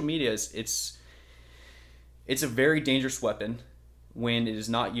social media it's a very dangerous weapon. When it is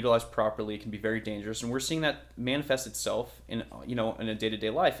not utilized properly, it can be very dangerous, and we're seeing that manifest itself in a day-to-day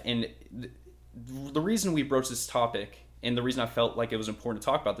life. And the reason we broached this topic, and the reason I felt like it was important to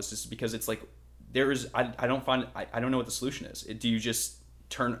talk about this, is because it's like I don't know what the solution is. Do you just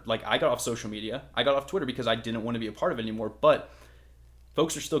turn, like, I got off social media, I got off Twitter because I didn't want to be a part of it anymore, but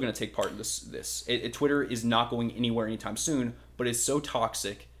folks are still going to take part in this. Twitter is not going anywhere anytime soon, but it's so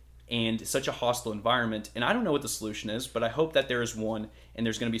toxic and such a hostile environment, and I don't know what the solution is, but I hope that there is one, and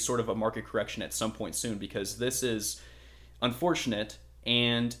there's going to be sort of a market correction at some point soon, because this is unfortunate,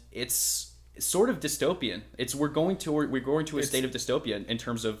 and it's sort of dystopian. We're going to a state of dystopia in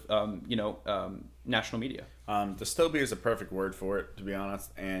terms of national media. Dystopia is a perfect word for it, to be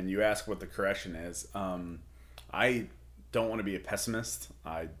honest. And you ask what the correction is. I don't want to be a pessimist.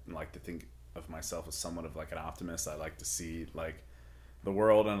 I like to think of myself as somewhat of like an optimist. I like to see like the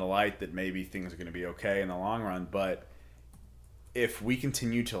world in a light that maybe things are going to be okay in the long run. But if we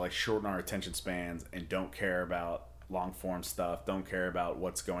continue to like shorten our attention spans and don't care about long form stuff, don't care about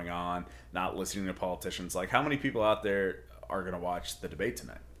what's going on, not listening to politicians, like how many people out there are going to watch the debate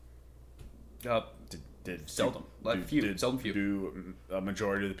tonight? Seldom. Seldom few. Do a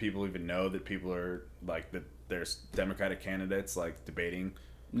majority of the people even know that people are like that? There's Democratic candidates like debating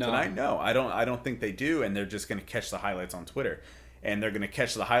tonight? No, I don't think they do, and they're just going to catch the highlights on Twitter, and they're going to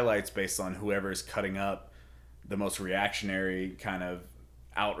catch the highlights based on whoever is cutting up the most reactionary kind of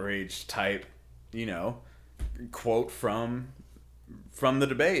outrage type, quote from the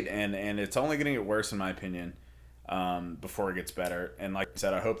debate, and it's only going to get worse in my opinion before it gets better. And like I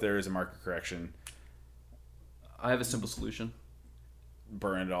said, I hope there is a market correction. I have a simple solution.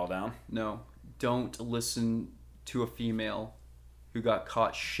 Burn it all down? No. Don't listen to a female who got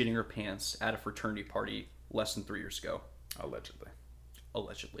caught shitting her pants at a fraternity party less than 3 years ago. Allegedly.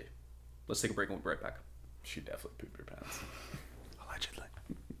 Let's take a break and we'll be right back. She definitely pooped her pants. Allegedly.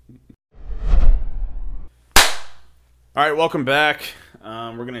 All right, welcome back.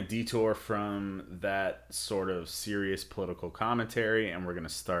 We're going to detour from that sort of serious political commentary, and we're going to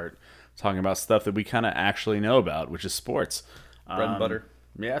start talking about stuff that we kind of actually know about, which is sports. Bread and butter.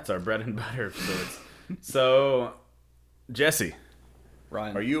 Yeah, it's our bread and butter of sorts. So, Jesse,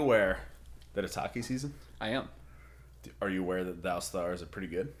 Ryan, are you aware that it's hockey season? I am. Are you aware that the Dallas Stars are pretty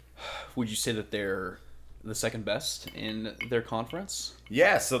good? Would you say that they're the second best in their conference?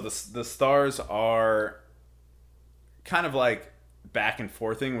 Yeah, so the Stars are kind of like back and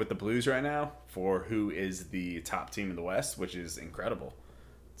forthing with the Blues right now for who is the top team in the West, which is incredible.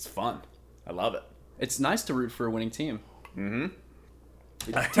 It's fun. I love it. It's nice to root for a winning team. Mm-hmm.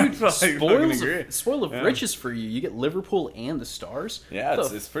 Dude, spoil of riches for you. You get Liverpool and the Stars. Yeah,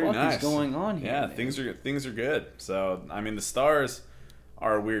 what it's pretty fuck nice. Is going on here? Yeah, man? things are good. So I mean, the Stars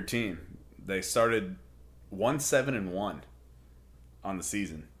are a weird team. They started 1-7-1 on the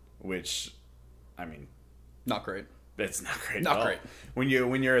season, which, I mean, Not great. it's not great. Not at all. great. When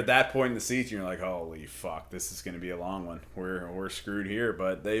you're at that point in the season, you're like, holy fuck, this is going to be a long one. We're screwed here.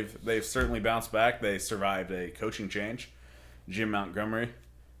 But they've certainly bounced back. They survived a coaching change. Jim Montgomery,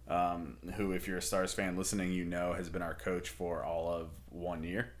 who, if you're a Stars fan listening, you know has been our coach for all of 1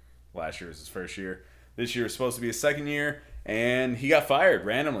 year. Last year was his first year. This year was supposed to be his second year, and he got fired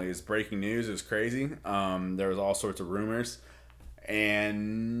randomly. It's breaking news. It was crazy. There was all sorts of rumors,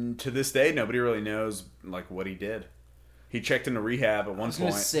 and to this day, nobody really knows like what he did. He checked into rehab at one I was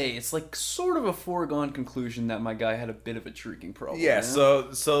point. gonna say it's like sort of a foregone conclusion that my guy had a bit of a drinking problem. Yeah. man. So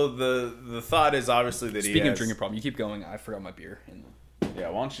the thought is obviously that Speaking he of has, drinking problem, you keep going. I forgot my beer. Yeah.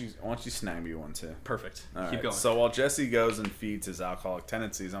 Why don't you snag me one too? Perfect. All Keep right, going. So while Jesse goes and feeds his alcoholic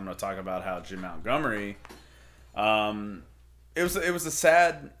tendencies, I'm going to talk about how Jim Montgomery. It was a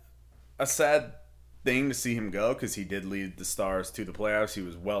sad thing to see him go because he did lead the Stars to the playoffs. He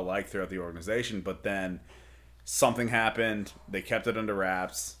was well liked throughout the organization, but then something happened. They kept it under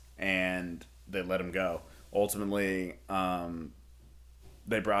wraps and they let him go. Ultimately,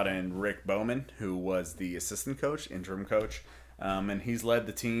 they brought in Rick Bowman, who was the assistant coach, interim coach. And he's led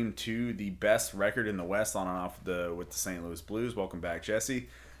the team to the best record in the West on and off with the St. Louis Blues. Welcome back, Jesse.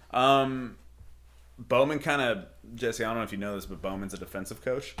 Bowman Jesse, I don't know if you know this, but Bowman's a defensive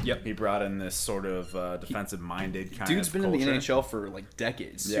coach. Yep. He brought in this sort of defensive-minded kind Dude's of been culture. in the NHL for like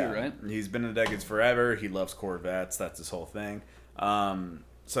decades too, right? He's been in the decades forever. He loves Corvettes. That's his whole thing.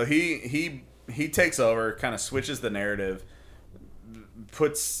 So he takes over, kind of switches the narrative,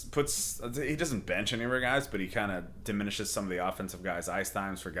 puts he doesn't bench any of our guys, but he kind of diminishes some of the offensive guys' ice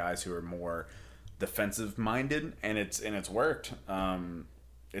times for guys who are more defensive minded, and it's worked.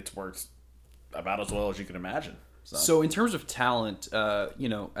 It's worked about as well as you can imagine. So in terms of talent,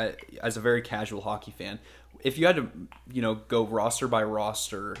 as a very casual hockey fan, if you had to, go roster by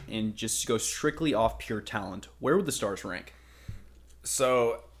roster and just go strictly off pure talent, where would the Stars rank?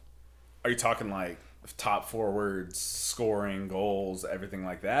 So, are you talking like top forwards, scoring, goals, everything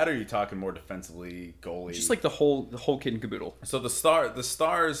like that? Or are you talking more defensively, goalie? Just like the whole kit and caboodle. So the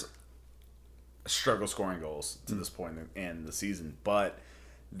Stars struggle scoring goals to this point in the season, but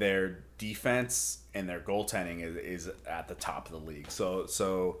their defense and their goaltending is at the top of the league.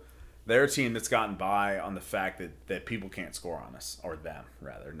 So they're a team that's gotten by on the fact that people can't score on us, or them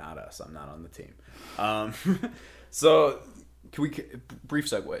rather, not us. I'm not on the team. So Can we brief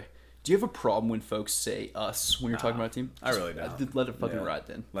segue? Do you have a problem when folks say us when you're talking about a team? I really don't. Let it fucking Yeah. ride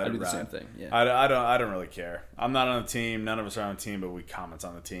then. Let I it do the ride. same thing. Yeah. I don't really care. I'm not on the team. None of us are on the team, but we comment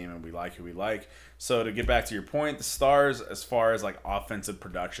on the team and we like who we like. So to get back to your point, the Stars, as far as like offensive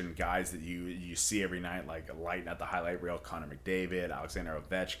production, guys that you see every night, like lighting at the highlight reel, Connor McDavid, Alexander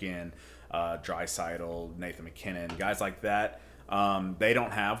Ovechkin, Draisaitl, Nathan McKinnon, guys like that. They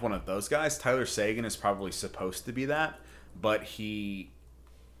don't have one of those guys. Tyler Seguin is probably supposed to be that, but he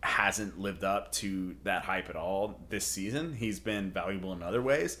hasn't lived up to that hype at all this season. He's been valuable in other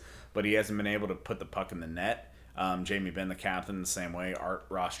ways, but he hasn't been able to put the puck in the net. Jamie Benn, the captain, the same way. Art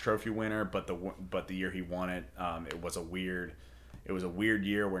Ross Trophy winner, but the year he won it, it was a weird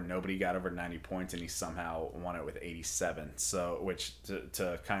year where nobody got over 90 points, and he somehow won it with 87. So, which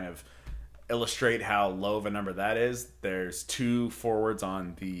to kind of illustrate how low of a number that is, there's two forwards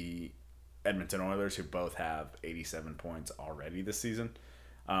on the Edmonton Oilers who both have 87 points already this season.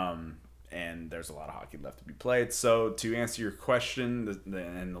 And there's a lot of hockey left to be played. So to answer your question,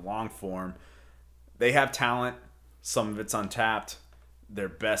 in the long form, they have talent. Some of it's untapped. Their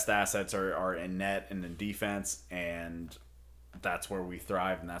best assets are in net and in defense, and that's where we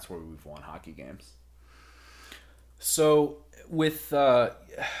thrive, and that's where we've won hockey games. So with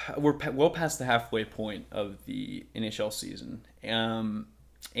we're well past the halfway point of the NHL season,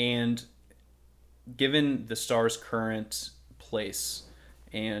 and given the Stars' current place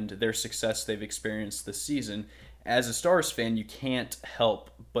and their success they've experienced this season, as a Stars fan, you can't help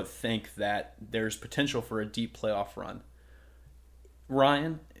but think that there's potential for a deep playoff run.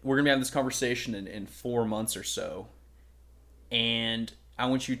 Ryan, we're going to be having this conversation in 4 months or so, and I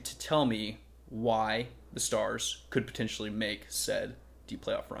want you to tell me why the Stars could potentially make said deep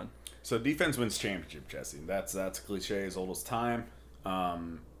playoff run. So defense wins championship, Jesse. That's a cliche as old as time.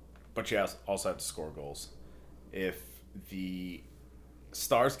 But you also have to score goals. If the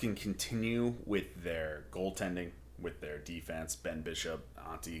Stars can continue with their goaltending, with their defense, Ben Bishop,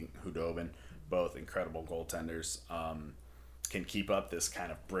 Antti Hudobin, both incredible goaltenders, can keep up this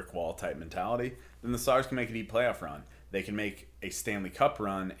kind of brick wall type mentality, then the Stars can make a deep playoff run. They can make a Stanley Cup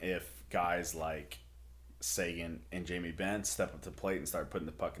run if guys like Sagan and Jamie Benn step up to the plate and start putting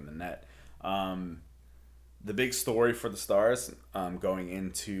the puck in the net. The big story for the Stars going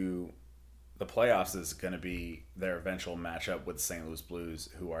into the playoffs is going to be their eventual matchup with the St. Louis Blues,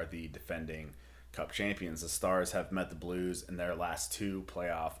 who are the defending Cup champions. The Stars have met the Blues in their last 2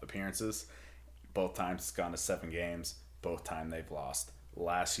 playoff appearances. Both times it's gone to 7 games. Both times they've lost.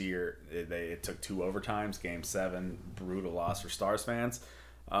 Last year, it took 2 overtimes. Game 7, brutal loss for Stars fans.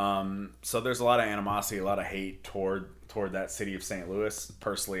 So there's a lot of animosity, a lot of hate toward that city of St. Louis.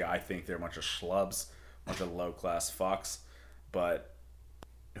 Personally, I think they're a bunch of schlubs, a bunch of low-class fucks. But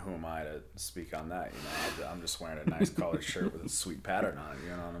who am I to speak on that? You know, I'm just wearing a nice collared shirt with a sweet pattern on it.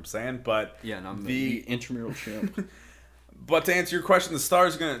 You know what I'm saying? But yeah, and I'm the intramural champ. But to answer your question, the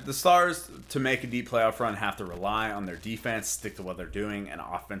Stars to make a deep playoff run have to rely on their defense, stick to what they're doing, and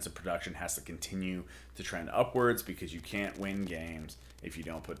offensive production has to continue to trend upwards because you can't win games if you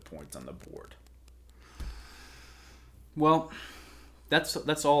don't put points on the board. Well, that's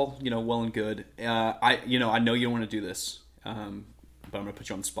all, well and good. I know you don't want to do this, but I'm going to put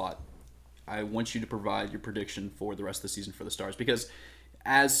you on the spot. I want you to provide your prediction for the rest of the season for the Stars, because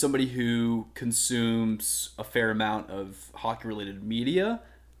as somebody who consumes a fair amount of hockey-related media,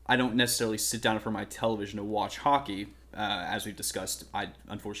 I don't necessarily sit down in front of my television to watch hockey. As we've discussed, I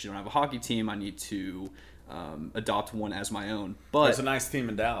unfortunately don't have a hockey team. I need to adopt one as my own. But there's a nice team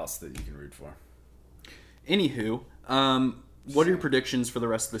in Dallas that you can root for. Anywho, what are your predictions for the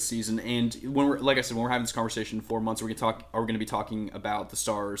rest of the season? And when we're having this conversation in 4 months, are we going to be talking about the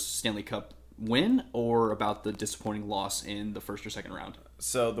Stars Stanley Cup win or about the disappointing loss in the first or second round?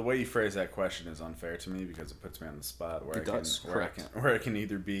 So the way you phrase that question is unfair to me because it puts me on the spot where I can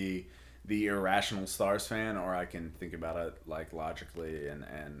either be the irrational Stars fan or I can think about it like logically and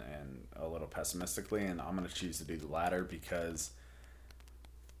a little pessimistically, and I'm going to choose to do the latter because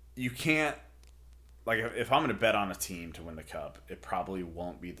you can't, like, if I'm going to bet on a team to win the Cup, it probably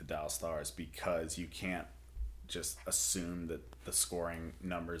won't be the Dallas Stars because you can't just assume that the scoring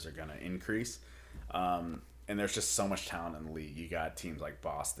numbers are going to increase. And there's just so much talent in the league. You got teams like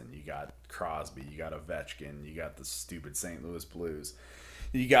Boston, you got Crosby, you got Ovechkin, you got the stupid St. Louis Blues.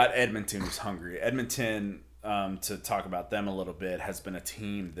 You got Edmonton, who's hungry. Edmonton, to talk about them a little bit, has been a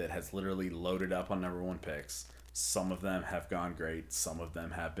team that has literally loaded up on number 1 picks. Some of them have gone great. Some of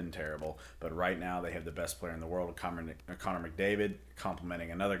them have been terrible. But right now they have the best player in the world, Connor McDavid,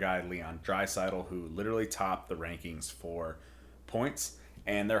 complementing another guy, Leon Draisaitl, who literally topped the rankings for points.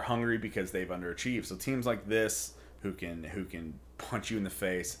 And they're hungry because they've underachieved. So teams like this, who can punch you in the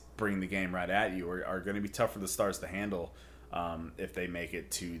face, bring the game right at you, are going to be tough for the Stars to handle if they make it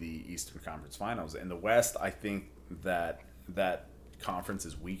to the Eastern Conference Finals. In the West, I think that conference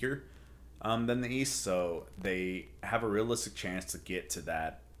is weaker than the East, so they have a realistic chance to get to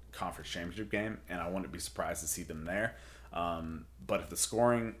that conference championship game, and I wouldn't be surprised to see them there. But if the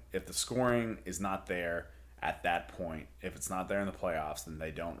scoring is not there at that point, if it's not there in the playoffs, then they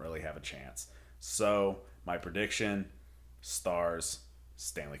don't really have a chance. So my prediction: Stars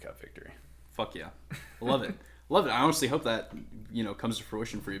Stanley Cup victory. Fuck yeah, I love it. Love it. I honestly hope that comes to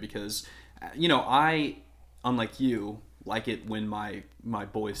fruition for you because I, unlike you, like it when my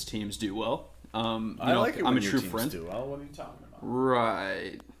boys' teams do well. I like it when your teams do well. What are you talking about?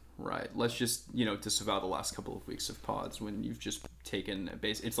 Right. Let's just disavow the last couple of weeks of pods when you've just taken a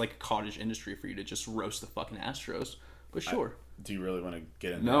base. It's like a cottage industry for you to just roast the fucking Astros. But sure. Do you really want to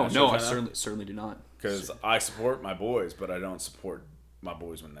get into No, I certainly do not. Because I support my boys, but I don't support my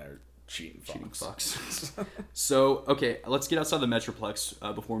boys when they're cheating fucks. So, okay, let's get outside the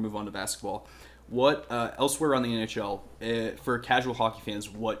Metroplex before we move on to basketball. What elsewhere on the NHL, for casual hockey fans,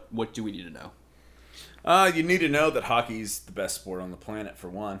 what do we need to know? You need to know that hockey's the best sport on the planet, for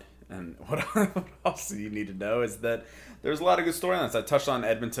one. And what else you need to know is that there's a lot of good storylines. I touched on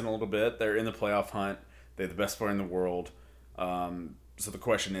Edmonton a little bit. They're in the playoff hunt. They're the best player in the world. So the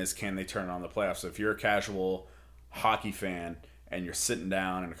question is, can they turn it on the playoffs? So if you're a casual hockey fan and you're sitting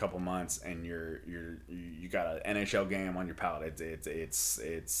down in a couple months and you got an NHL game on your palate.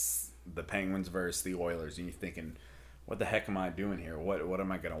 It's the Penguins versus the Oilers, and you're thinking, what the heck am I doing here? What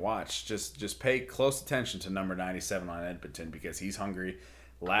am I gonna watch? Just pay close attention to number 97 on Edmonton, because he's hungry.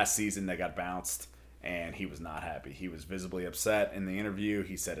 Last season they got bounced, and he was not happy. He was visibly upset in the interview.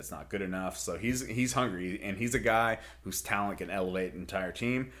 He said it's not good enough. So he's hungry, and he's a guy whose talent can elevate an entire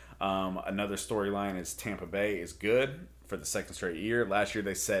team. Another storyline is Tampa Bay is good for the second straight year. Last year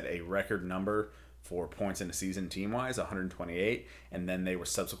they set a record number for points in the season team-wise, 128, and then they were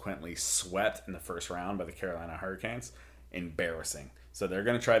subsequently swept in the first round by the Carolina Hurricanes. Embarrassing. So they're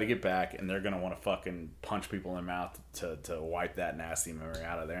going to try to get back, and they're going to want to fucking punch people in the mouth to wipe that nasty memory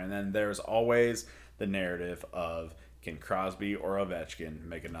out of there. And then there's always the narrative of, can Crosby or Ovechkin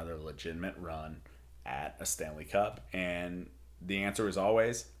make another legitimate run at a Stanley Cup? And the answer is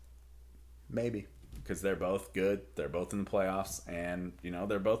always maybe, because they're both good. They're both in the playoffs, and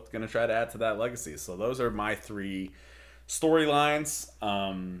they're both going to try to add to that legacy. So those are my three storylines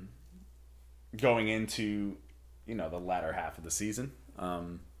going into the latter half of the season.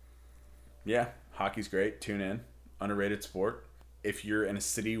 Yeah, hockey's great. Tune in. Underrated sport. If you're in a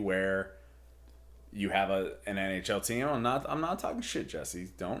city where you have an NHL team, I'm not talking shit, Jesse.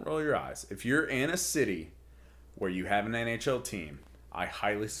 Don't roll your eyes. If you're in a city where you have an NHL team, I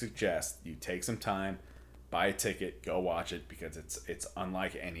highly suggest you take some time, buy a ticket, go watch it, because it's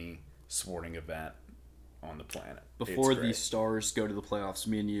unlike any sporting event on the planet. Before the Stars go to the playoffs,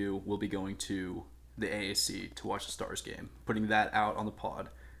 me and you will be going to the AAC to watch the Stars game, putting that out on the pod,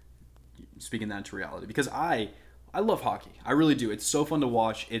 speaking that into reality, because I love hockey. I really do. It's so fun to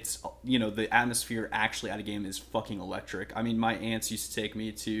watch. It's, the atmosphere actually at a game is fucking electric. I mean, my aunts used to take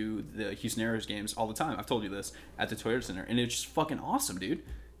me to the Houston Aeros games all the time. I've told you this, at the Toyota Center, and it's just fucking awesome, dude.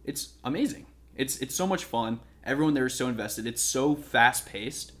 It's amazing. It's so much fun. Everyone there is so invested. It's so fast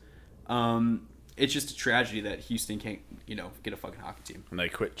paced. It's just a tragedy that Houston can't, get a fucking hockey team. When they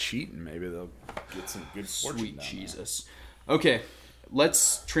quit cheating, maybe they'll get some good fortune. Sweet Jesus. Okay,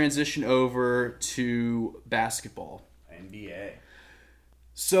 let's transition over to basketball. NBA.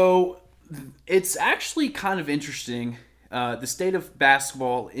 So it's actually kind of interesting. The state of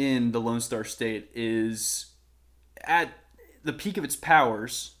basketball in the Lone Star State is at the peak of its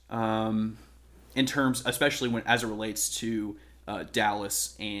powers, in terms, especially as it relates to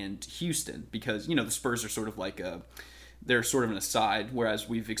Dallas and Houston, because the Spurs are sort of like they're sort of an aside, whereas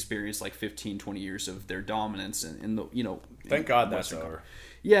we've experienced like 15-20 years of their dominance in the thank God that's over.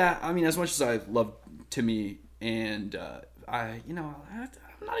 Yeah, I mean, as much as I love Timmy, and I'm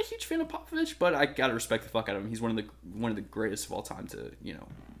not a huge fan of Popovich, but I gotta respect the fuck out of him. He's one of the greatest of all time to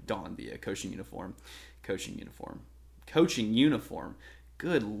don the coaching uniform.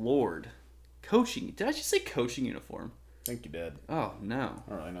 Good Lord, coaching. Did I just say coaching uniform? I think you did. Oh, no.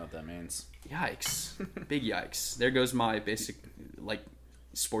 I don't really know what that means. Yikes. Big yikes. There goes my basic,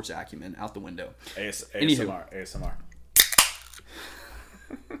 sports acumen out the window. ASMR.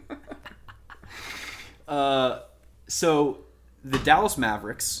 So, the Dallas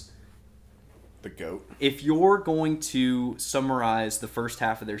Mavericks, the GOAT. if you're going to summarize the first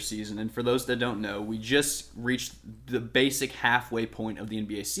half of their season, and for those that don't know, we just reached the basic halfway point of the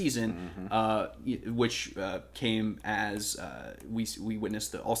NBA season, which came as we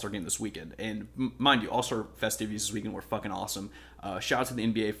witnessed the All-Star game this weekend. And mind you, All-Star festivities this weekend were fucking awesome. Shout out to the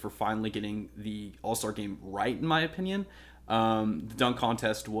NBA for finally getting the All-Star game right, in my opinion. The dunk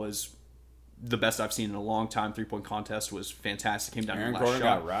contest was the best I've seen in a long time. 3-point contest was fantastic. Came down to the last Gordon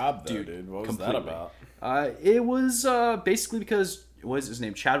shot. got robbed, though, dude. What was that about? It was basically because, what is his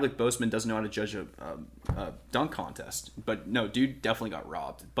name? Chadwick Boseman doesn't know how to judge a dunk contest. But no, dude definitely got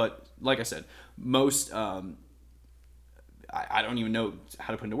robbed. But like I said, most I don't even know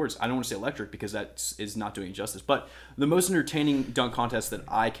how to put into words. I don't want to say electric because that is not doing it justice. But the most entertaining dunk contest that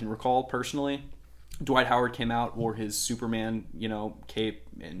I can recall personally, Dwight Howard came out, wore his Superman, cape,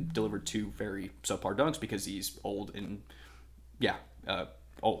 and delivered 2 very subpar dunks because he's old and,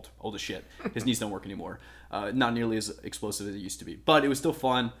 old as shit. His knees don't work anymore. Not nearly as explosive as it used to be, but it was still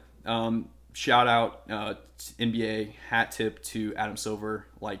fun. Shout out NBA hat tip to Adam Silver,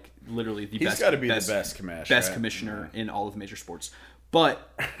 literally the best. He's got to be the best commissioner in all of major sports. But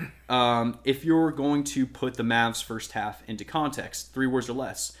if you're going to put the Mavs first half into context, 3 words or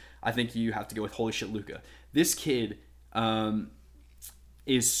less, I think you have to go with holy shit Luka. This kid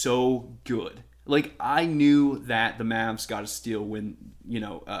is so good. I knew that the Mavs got a steal when,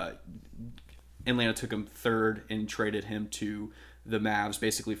 Atlanta took him third and traded him to the Mavs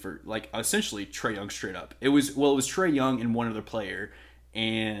basically for, essentially Trae Young straight up. It was Trae Young and one other player,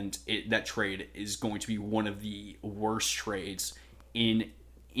 and that trade is going to be one of the worst trades in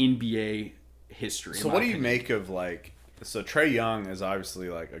NBA history. So what do you make of like? So Trae Young is obviously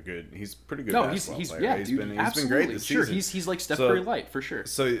like he's pretty good. No, basketball he's player. yeah, he's dude, been great this sure, season. he's like Steph Curry light for sure.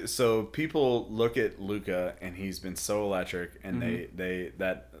 So people look at Luka and he's been so electric, and they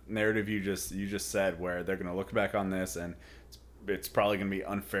that narrative you just said where they're gonna look back on this and it's probably gonna be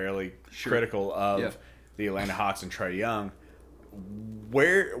unfairly critical of the Atlanta Hawks and Trae Young.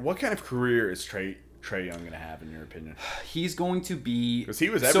 What kind of career is Trae Young going to have, in your opinion? He's going to be, because he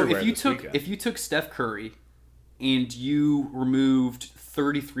was everywhere. So if you took Steph Curry and you removed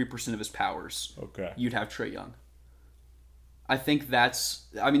 33% of his powers, you'd have Trae Young. I think that's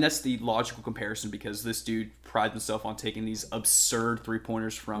the logical comparison, because this dude prides himself on taking these absurd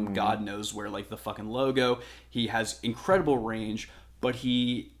 3-pointers from God knows where, like the fucking logo. He has incredible range, but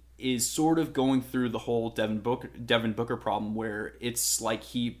he is sort of going through the whole Devin Booker problem, where it's like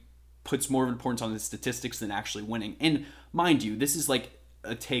he puts more of importance on the statistics than actually winning. And mind you, this is like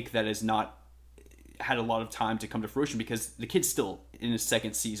a take that has not had a lot of time to come to fruition, because the kid's still in his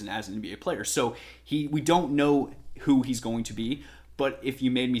second season as an NBA player. So we don't know who he's going to be. But if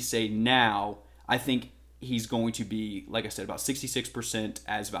you made me say now, I think he's going to be, like I said, about 66%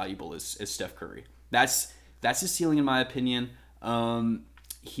 as valuable as Steph Curry. That's his ceiling, in my opinion.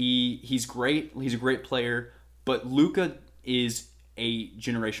 He's great. He's a great player, but Luka is a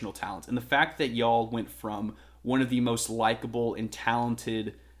generational talent. And the fact that y'all went from one of the most likable and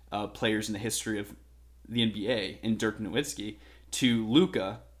talented players in the history of the NBA in Dirk Nowitzki to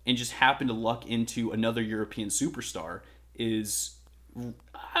Luka, and just happened to luck into another European superstar is, I'm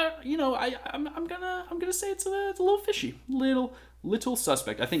gonna say it's a little fishy, little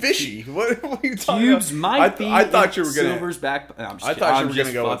suspect. I think fishy. What are you talking Cubes about? might be. I thought you were gonna. Silver's back. No, I thought you were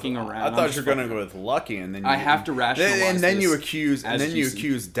gonna go fucking with. around. I thought you were gonna go with Lucky, and then I have to rationalize. And then this you accuse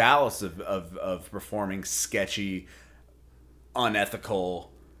GC. Dallas of performing sketchy, unethical,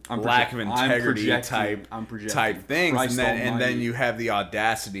 I'm lack of integrity type things, Christ and then you have the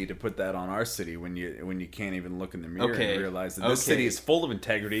audacity to put that on our city when you can't even look in the mirror and realize that this city is full of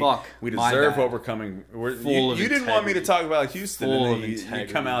integrity. Fuck, we deserve what we're coming. You didn't want me to talk about Houston, full and then you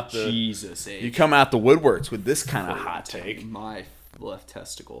come out the Jesus age. You come out the woodworks with this kind of hot take. My left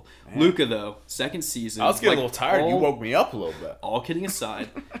testicle. Luka, though, second season. I was getting a little tired. You woke me up a little bit. All kidding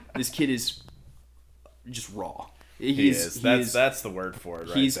aside, this kid is just raw. That's the word for it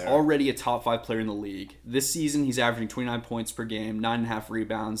right he's there. already a top 5 player in the league. This season, he's averaging 29 points per game, 9.5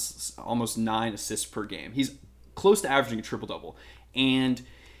 rebounds, almost 9 assists per game. He's close to averaging a triple-double. And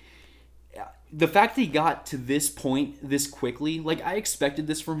the fact that he got to this point this quickly, like, I expected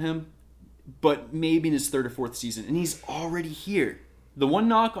this from him, but maybe in his 3rd or 4th season, and he's already here. The one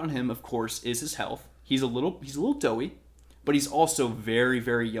knock on him, of course, is his health. He's a little doughy, but he's also very,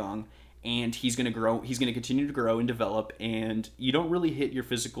 very young. And he's going to grow. He's going to continue to grow and develop. And you don't really hit your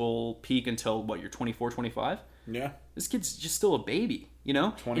physical peak until, you're 24, 25? Yeah. This kid's just still a baby,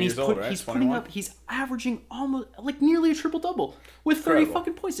 20 years old, right? He's putting up, he's averaging almost, nearly a triple-double with 30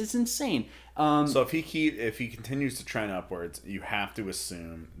 fucking points. It's insane. So if he continues to trend upwards, you have to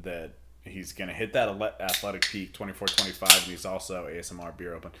assume that he's going to hit that athletic peak, 24, 25, and he's also ASMR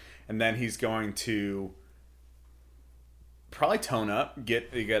beer open. And then he's going to probably tone up,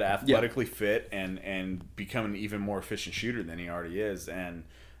 get athletically fit, and become an even more efficient shooter than he already is. And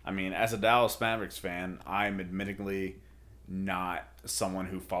I mean, as a Dallas Mavericks fan, I'm admittedly not someone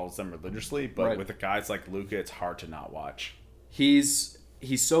who follows them religiously, but with the guys like Luka, it's hard to not watch. He's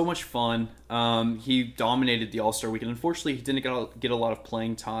so much fun. He dominated the All-Star weekend. Unfortunately, he didn't get a lot of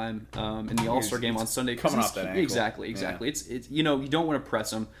playing time in the All-Star game on Sunday. Coming off that ankle. Exactly. Yeah. It's you don't want to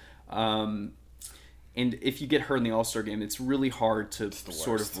press him. And if you get hurt in the All-Star game, it's really hard to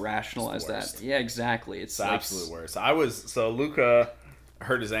sort of rationalize that. Yeah, exactly. It's the absolute worst. Luka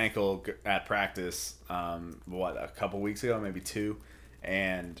hurt his ankle at practice, a couple weeks ago, maybe 2,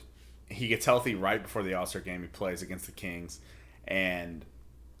 and he gets healthy right before the All-Star game. He plays against the Kings, and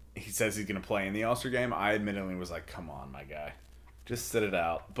he says he's going to play in the All-Star game. I admittedly was like, come on, my guy. Just sit it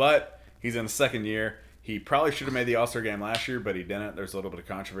out. But he's in the second year. He probably should have made the All-Star game last year, but he didn't. There's a little bit of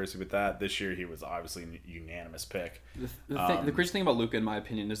controversy with that. This year, he was obviously a unanimous pick. The crazy thing about Luka, in my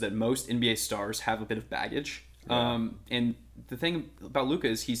opinion, is that most NBA stars have a bit of baggage. Yeah. And the thing about Luka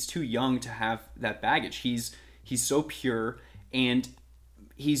is he's too young to have that baggage. He's so pure, and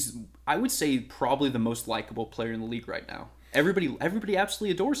he's, I would say, probably the most likable player in the league right now. Everybody absolutely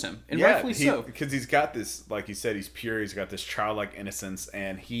adores him, and rightfully so. Because he's got this, like you said, he's pure. He's got this childlike innocence,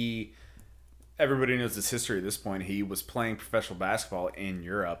 and everybody knows his history at this point. He was playing professional basketball in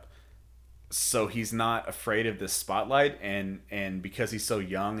Europe so he's not afraid of this spotlight, and because he's so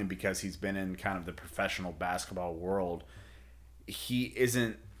young and because he's been in kind of the professional basketball world, he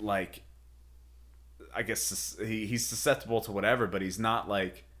isn't like, I guess he's susceptible to whatever, but he's not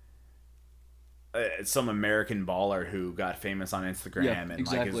like some American baller who got famous on Instagram and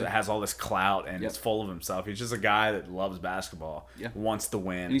like has all this clout and is full of himself. He's just a guy that loves basketball, wants to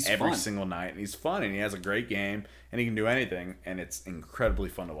win every single night, and he's fun, and he has a great game, and he can do anything, and it's incredibly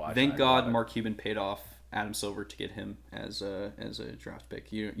fun to watch. Thank God Mark Cuban paid off Adam Silver to get him as a draft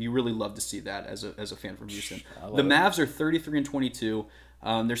pick. You really love to see that as a fan from Houston. The Mavs are 33-22.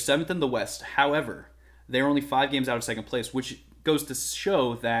 They're 7th in the West. However, they're only 5 games out of second place, which goes to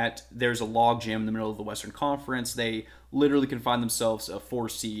show that there's a logjam in the middle of the Western Conference. They literally can find themselves a 4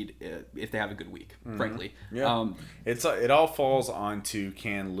 seed if they have a good week, frankly. Yeah. It all falls onto,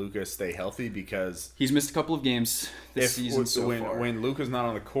 can Luka stay healthy, because he's missed a couple of games this season so far. When Luka's not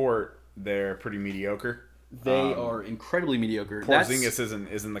on the court, they're pretty mediocre. They are incredibly mediocre. Porzingis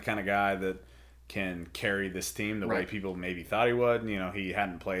isn't the kind of guy that can carry this team the way people maybe thought he would. He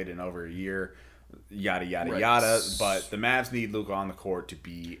hadn't played in over a year. Yada yada yada, but the Mavs need Luka on the court to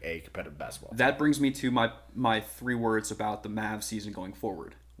be a competitive basketball team. That brings me to my 3 words about the Mavs season going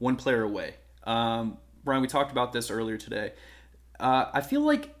forward. 1 player away. Brian, we talked about this earlier today. I feel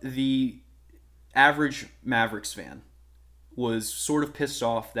like the average Mavericks fan was sort of pissed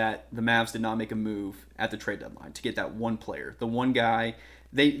off that the Mavs did not make a move at the trade deadline to get that 1 player, the one guy.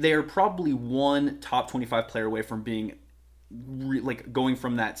 They are probably 1 top 25 player away from being like going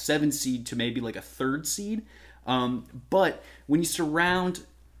from that 7 seed to maybe like a 3rd seed. But when you surround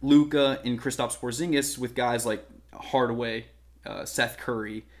Luka and Kristaps Porzingis with guys like Hardaway, Seth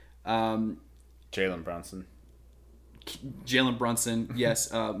Curry, Jalen Brunson, yes,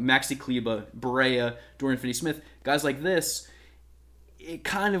 Maxi Kleber, Barea, Dorian Finney-Smith, guys like this, it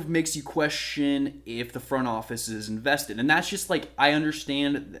kind of makes you question if the front office is invested. And that's just like, I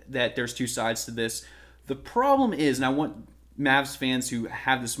understand that there's 2 sides to this. The problem is, and I want Mavs fans who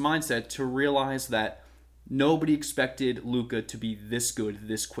have this mindset to realize that nobody expected Luka to be this good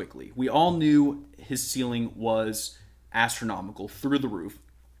this quickly. We all knew his ceiling was astronomical, through the roof.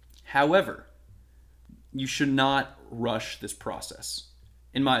 However, you should not rush this process,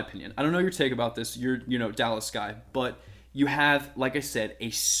 in my opinion. I don't know your take about this. You're, Dallas guy, but you have, like I said, a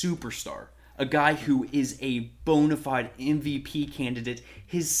superstar, a guy who is a bona fide MVP candidate,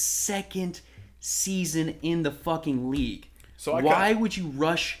 his 2nd season in the fucking league. So why would you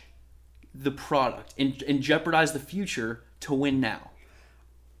rush the product and jeopardize the future to win now?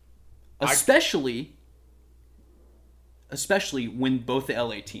 Especially when both the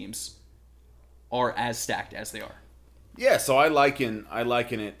LA teams are as stacked as they are. Yeah, so I liken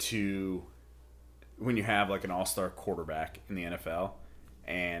it to when you have like an all-star quarterback in the NFL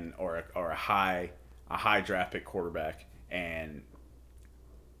or a high draft pick quarterback, and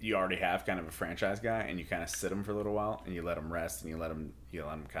you already have kind of a franchise guy, and you kind of sit him for a little while, and you let him rest, and you let him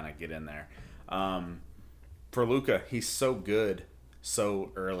kind of get in there. For Luka, he's so good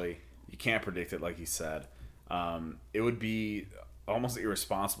so early. You can't predict it, like he said. It would be almost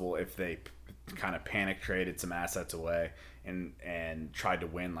irresponsible if they kind of panic traded some assets away and tried to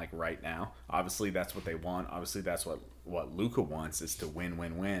win like right now. Obviously, that's what they want. Obviously, that's what Luka wants, is to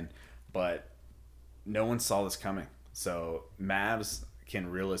win. But no one saw this coming. So Mavs can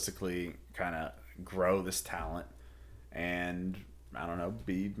realistically kind of grow this talent and, I don't know,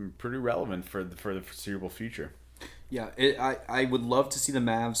 be pretty relevant for the foreseeable future. Yeah, I would love to see the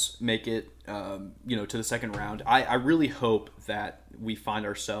Mavs make it, to the second round. I really hope that we find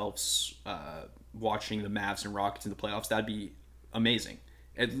ourselves watching the Mavs and Rockets in the playoffs. That'd be amazing.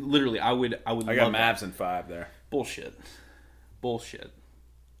 Literally, I would. I got Mavs in 5 there. Bullshit.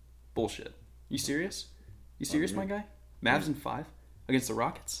 You serious? My guy? Mavs in 5 against the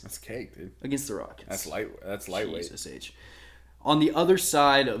Rockets? That's cake, dude. Against the Rockets. That's lightweight. Jesus H. On the other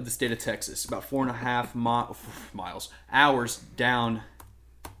side of the state of Texas, about 4.5 hours down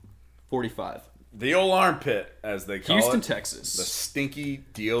 45. The old armpit, as they call Houston, it. Texas. The stinky,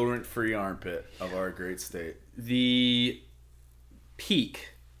 deodorant-free armpit of our great state. The peak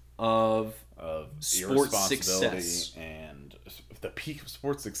of sports success. And the peak of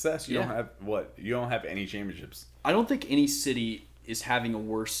sports success, you don't have any championships. I don't think any city is having a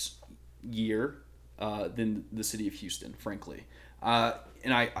worse year than the city of Houston, frankly.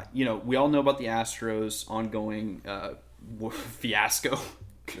 And we all know about the Astros' ongoing fiasco.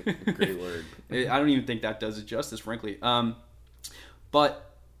 Great word. I don't even think that does it justice, frankly.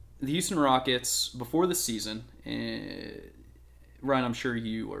 But the Houston Rockets, before the season, Ryan, I'm sure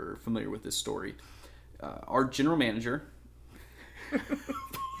you are familiar with this story. Our general manager,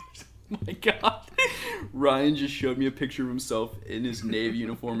 My God. Ryan just showed me a picture of himself in his Navy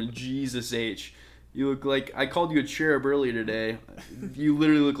uniform, and Jesus H. You look like... I called you a cherub earlier today. You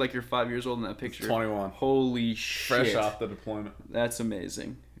literally look like you're 5 years old in that picture. 21. Holy shit. Fresh off the deployment. That's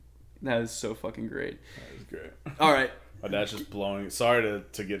amazing. That is so fucking great. That is great. All right. My dad's just blowing... Sorry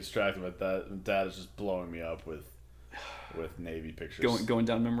to get distracted with that. My dad is just blowing me up with Navy pictures. Going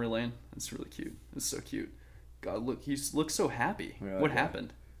down memory lane. That's really cute. That's so cute. God, look, he looks so happy. Yeah, what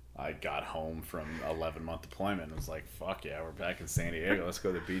happened? I got home from 11-month deployment and was like, fuck yeah, we're back in San Diego. Let's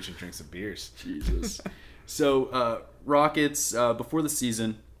go to the beach and drink some beers. Jesus. So, Rockets, before the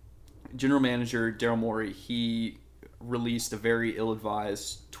season, general manager Daryl Morey, he released a very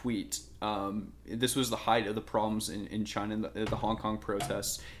ill-advised tweet. This was the height of the problems in China, the Hong Kong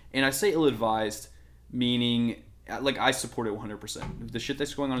protests. And I say ill-advised, meaning... Like, I support it 100%. The shit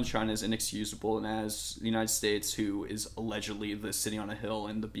that's going on in China is inexcusable, and as the United States, who is allegedly the city on a hill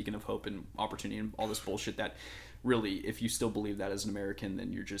and the beacon of hope and opportunity and all this bullshit that really, if you still believe that as an American,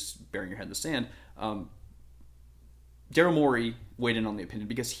 then you're just burying your head in the sand. Daryl Morey weighed in on the opinion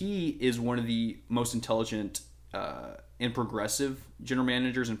because he is one of the most intelligent and progressive general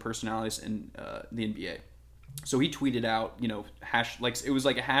managers and personalities in the NBA. So he tweeted out, it was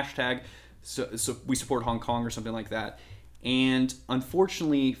like a hashtag, so we support Hong Kong or something like that. And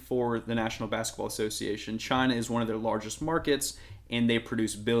unfortunately for the National Basketball Association, China is one of their largest markets, and they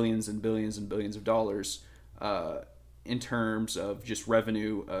produce billions and billions and billions of dollars in terms of just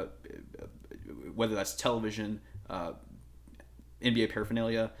revenue, whether that's television, NBA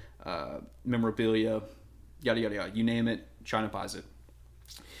paraphernalia, memorabilia, yada, yada, yada. You name it, China buys it.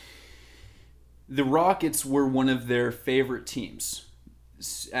 The Rockets were one of their favorite teams.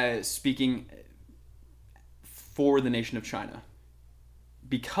 Speaking for the nation of China,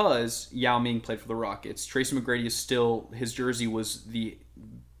 because Yao Ming played for the Rockets. Tracy McGrady is still, his jersey was the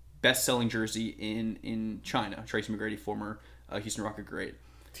best-selling jersey in China. Tracy McGrady, former Houston Rocket great.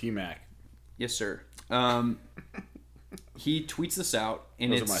 T-Mac. Yes, sir. He tweets this out,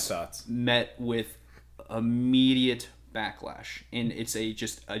 and Those are my thoughts. Met with immediate backlash, and it's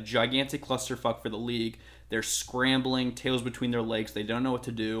just a gigantic clusterfuck for the league. They're scrambling, tails between their legs. They don't know what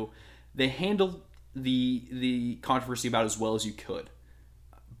to do. They handled the controversy about as well as you could.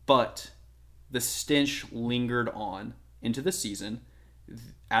 But the stench lingered on into the season.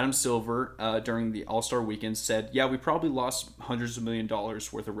 Adam Silver, during the All-Star weekend, said, yeah, we probably lost hundreds of $1 million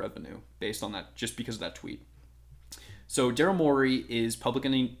worth of revenue based on that, just because of that tweet. So Daryl Morey is public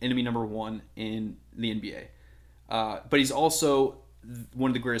enemy number one in the NBA. But he's also one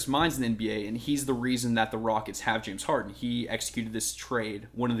of the greatest minds in the NBA, and he's the reason that the Rockets have James Harden. He executed this trade,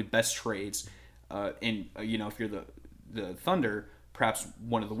 one of the best trades, and if you're the Thunder, perhaps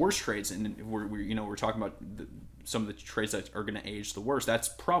one of the worst trades. And we're talking about some of the trades that are going to age the worst. That's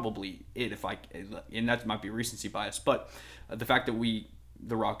probably it. And that might be recency bias, but the fact that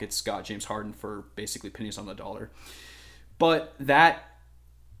the Rockets got James Harden for basically pennies on the dollar, but that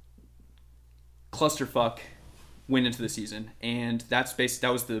clusterfuck went into the season, and that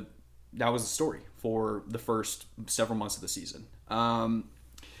was the story for the first several months of the season.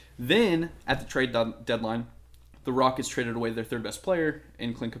 Then at the trade deadline, the Rockets traded away their third best player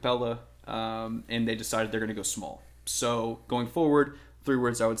in Clint Capella, and they decided they're going to go small. So going forward, 3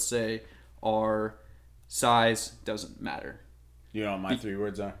 words I would say are size doesn't matter. You know what my 3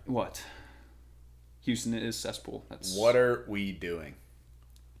 words are? What? Houston is cesspool. That's what are we doing?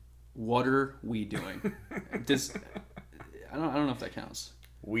 What are we doing? I don't know if that counts.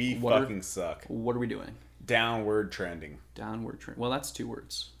 We fucking suck. What are we doing? Downward trending. Downward trend. Well, that's 2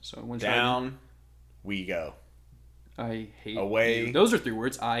 words. So down, we go. I hate away. You. Those are 3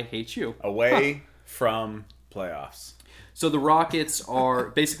 words. I hate you. Away from playoffs. So the Rockets are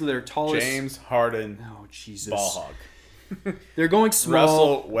basically their tallest. James Harden. Oh Jesus. Ball hog. They're going small.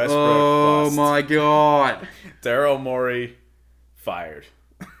 Russell Westbrook. Oh bust. My God. Daryl Morey fired.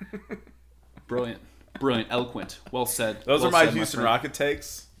 Brilliant, eloquent, well said. Those well are my said, Houston my Rocket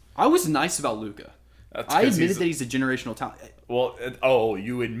takes. I was nice about Luka. I admitted that he's a generational talent. Well,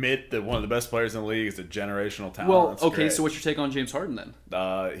 you admit that one of the best players in the league is a generational talent. Well, That's okay, great. So what's your take on James Harden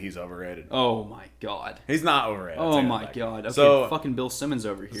then? He's overrated. Oh my God. He's not overrated. Oh my God. Okay, so, fucking Bill Simmons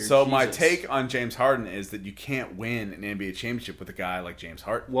over here. So Jesus. my take on James Harden is that you can't win an NBA championship with a guy like James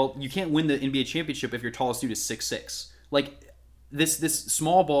Harden. Well, you can't win the NBA championship if your tallest dude is 6'6". Like this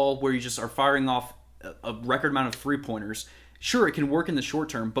small ball where you just are firing off a record amount of 3-pointers. Sure, it can work in the short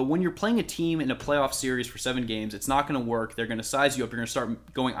term, but when you're playing a team in a playoff series for 7 games, it's not going to work. They're going to size you up. You're going to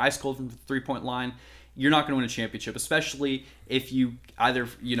start going ice cold from the 3-point line. You're not going to win a championship, especially if you either,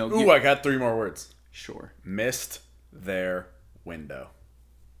 Ooh, I got 3 more words. Sure. Missed their window.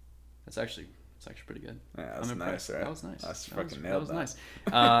 It's actually pretty good. Yeah, that's nice, right? That was nice. That's fucking nailed. That was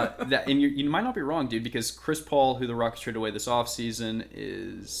nice. And you might not be wrong, dude, because Chris Paul, who the Rockets traded away this offseason,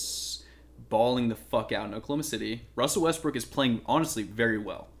 is balling the fuck out in Oklahoma City. Russell Westbrook is playing, honestly, very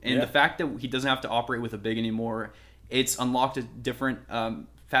well. And the fact that he doesn't have to operate with a big anymore, it's unlocked a different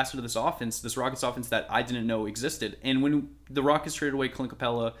facet of this offense, this Rockets offense that I didn't know existed. And when the Rockets traded away Clint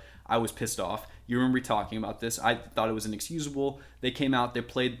Capella, I was pissed off. You remember me talking about this. I thought it was inexcusable. They came out, they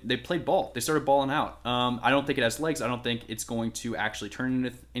played ball. They started balling out. I don't think it has legs. I don't think it's going to actually turn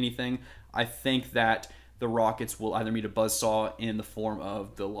into anything. I think that the Rockets will either meet a buzzsaw in the form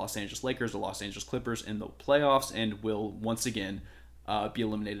of the Los Angeles Lakers, the Los Angeles Clippers in the playoffs, and will once again be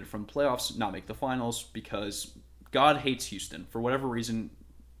eliminated from the playoffs, not make the finals, because God hates Houston. For whatever reason,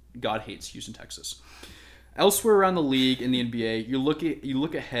 God hates Houston, Texas. Elsewhere around the league in the NBA, you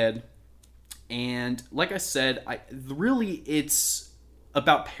look ahead, and like I said, really it's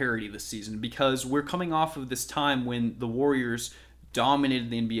about parity this season, because we're coming off of this time when the Warriors dominated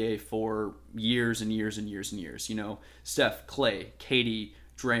the NBA for years and years and years and years. You know, Steph, Clay, KD,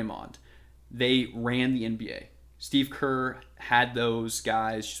 Draymond, they ran the NBA. Steve Kerr had those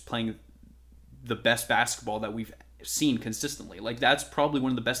guys just playing the best basketball that we've seen consistently. Like, that's probably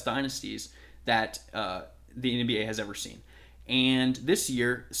one of the best dynasties that the NBA has ever seen. And this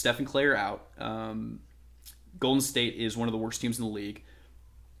year, Steph and Clay are out. Golden State is one of the worst teams in the league.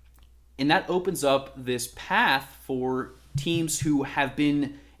 And that opens up this path for teams who have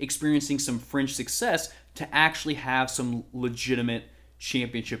been experiencing some fringe success to actually have some legitimate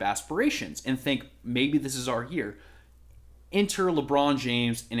championship aspirations and think, maybe this is our year. Enter LeBron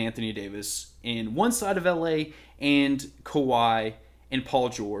James and Anthony Davis in one side of LA, and Kawhi and Paul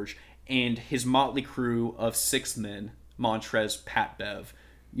George and his motley crew of six men: Montrez, Pat Bev,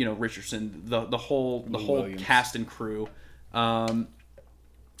 Richardson, the whole Williams. Cast and crew.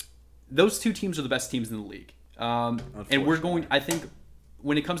 Those two teams are the best teams in the league. And we're going, I think,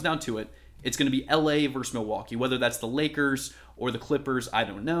 when it comes down to it, it's going to be LA versus Milwaukee. Whether that's the Lakers or the Clippers, I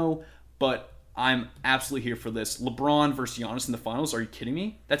don't know. But I'm absolutely here for this. LeBron versus Giannis in the finals. Are you kidding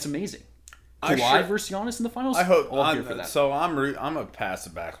me? That's amazing. Kawhi versus Giannis in the finals? I hope. I'm here for that. So I'm a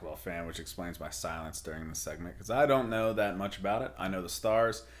passive basketball fan, which explains my silence during this segment, because I don't know that much about it. I know the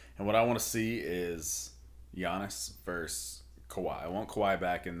stars, and what I want to see is Giannis versus Kawhi. I want Kawhi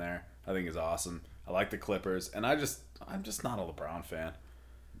back in there. I think he's awesome. I like the Clippers, and I'm just not a LeBron fan.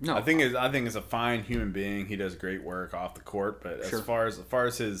 No, I think he's a fine human being. He does great work off the court, but as far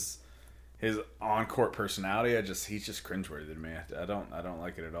as his on court personality, he's just cringeworthy to me. I don't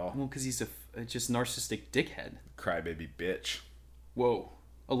like it at all. Well, because he's a just narcissistic dickhead. Crybaby bitch. Whoa,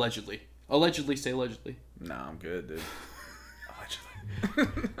 allegedly. Say allegedly. Nah, I'm good, dude.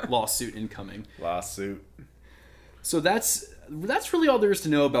 Allegedly. Lawsuit incoming. Lawsuit. So that's really all there is to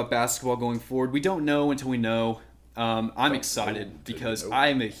know about basketball going forward. We don't know until we know. I'm excited because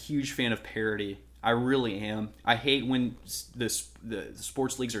I'm a huge fan of parity. I really am. I hate when the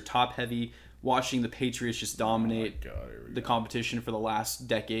sports leagues are top heavy. Watching the Patriots just dominate the competition for the last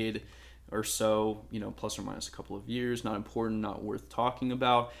decade or so, plus or minus a couple of years. Not important, not worth talking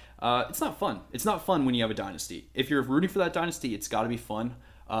about. It's not fun. It's not fun when you have a dynasty. If you're rooting for that dynasty, it's got to be fun.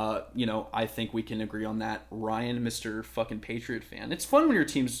 I think we can agree on that. Ryan, Mr. fucking Patriot fan. It's fun when your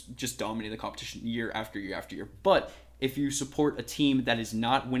teams just dominate the competition year after year after year. But if you support a team that is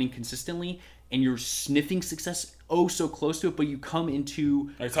not winning consistently and you're sniffing success so close to it, but you come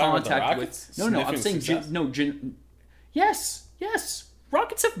into contact with... No, I'm saying... Yes.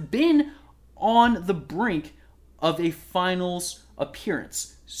 Rockets have been on the brink of a finals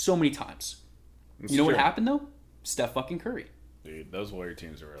appearance so many times. You know what happened, though? Steph fucking Curry. Dude, those Warrior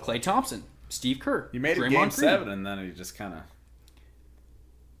teams are real. Klay Thompson, Steve Kerr. You made it Game 7, and then he just kind of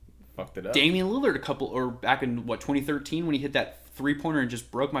fucked it up. Damian Lillard back in 2013 when he hit that 3-pointer and just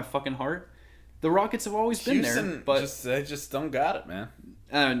broke my fucking heart. The Rockets have always been there, but they just don't got it, man.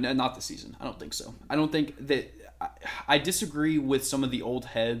 Not this season. I don't think so. I don't think that. I disagree with some of the old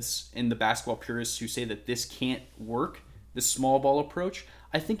heads and the basketball purists who say that this can't work, this small ball approach.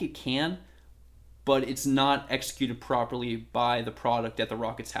 I think it can, but it's not executed properly by the product that the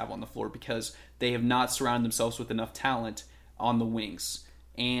Rockets have on the floor because they have not surrounded themselves with enough talent on the wings.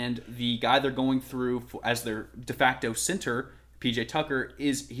 And the guy they're going through as their de facto center, PJ Tucker,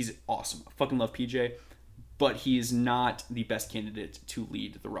 he's awesome. I fucking love PJ, but he is not the best candidate to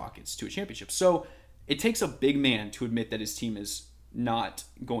lead the Rockets to a championship. So it takes a big man to admit that his team is not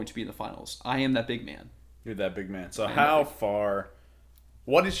going to be in the finals. I am that big man. You're that big man. So how far...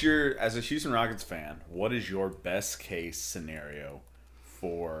 What is as a Houston Rockets fan, what is your best case scenario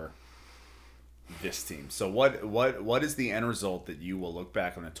for this team. So what is the end result that you will look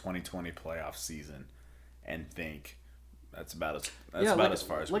back on the 2020 playoff season and think that's about as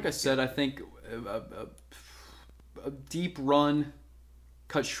far as like I said, I think a deep run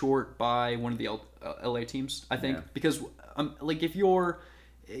cut short by one of the LA teams. I think because like if you're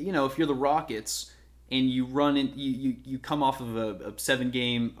the Rockets and you run in, you come off of a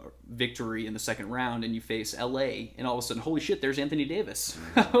 7-game victory in the second round and you face LA and all of a sudden, holy shit, there's Anthony Davis.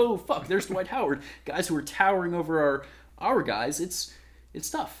 Oh fuck, there's Dwight Howard. Guys who are towering over our guys. It's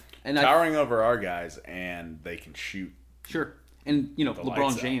tough. And towering over our guys, and they can shoot. Sure. And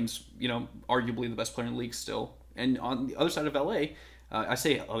LeBron James, arguably the best player in the league still. And on the other side of LA, I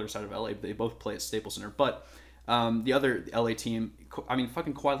say other side of LA, they both play at Staples Center, but the other LA team,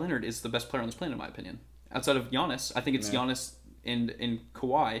 fucking Kawhi Leonard is the best player on this planet in my opinion. Outside of Giannis, I think it's Giannis and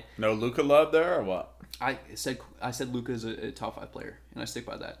Kawhi. No Luka love there or what? I said Luka is a top 5 player, and I stick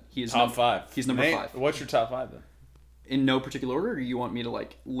by that. He is top 5. He's number 5. What's your top 5 then? In no particular order, or you want me to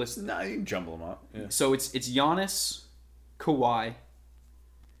list? No, you can jumble them up. Yeah. So it's Giannis, Kawhi.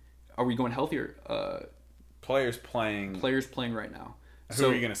 Are we going healthier? Players playing right now. Who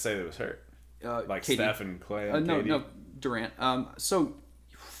are you going to say that was hurt? KD. Steph and Clay and KD? No, Durant.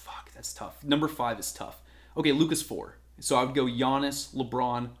 Fuck, that's tough. Number 5 is tough. Okay, Luka's 4. So I would go Giannis,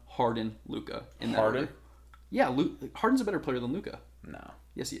 LeBron, Harden, Luka. Harden? Yeah, Harden's a better player than Luka. No.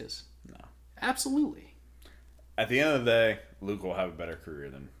 Yes, he is. No. Absolutely. At the end of the day, Luka will have a better career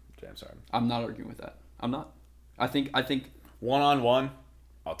than James Harden. I'm not arguing with that. I'm not. I think one-on-one,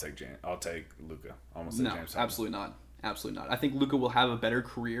 I'll take Luka. Almost say James Harden. Absolutely not. Absolutely not. I think Luka will have a better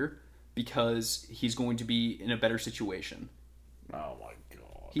career because he's going to be in a better situation. Oh my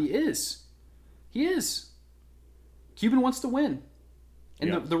god. He is. Cuban wants to win.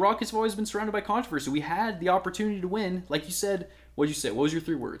 And the Rockets have always been surrounded by controversy. We had the opportunity to win. Like you said, what did you say? What was your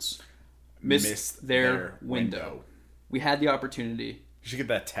 3 words? Missed their window. We had the opportunity. You should get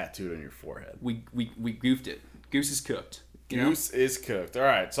that tattooed on your forehead. We goofed it. Goose is cooked. Goose is cooked. All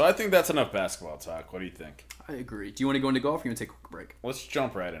right, so I think that's enough basketball talk. What do you think? I agree. Do you want to go into golf or you want to take a quick break? Let's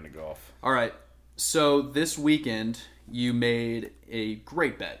jump right into golf. All right. So this weekend, you made a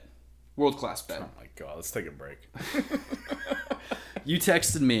great bet. World-class bet. Oh my god, let's take a break. You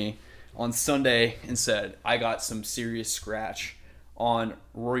texted me on Sunday and said, I got some serious scratch on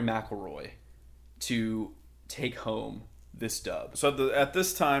Rory McIlroy to take home this dub. So at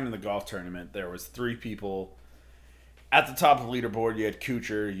this time in the golf tournament, there was 3 people at the top of the leaderboard. You had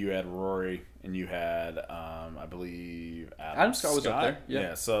Kuchar, you had Rory, and you had I believe Adam Scott was up there.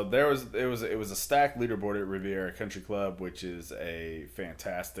 Yeah. So it was a stacked leaderboard at Riviera Country Club, which is a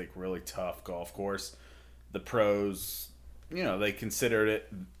fantastic, really tough golf course. The pros, they considered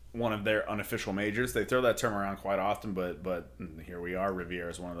it one of their unofficial majors. They throw that term around quite often, but here we are. Riviera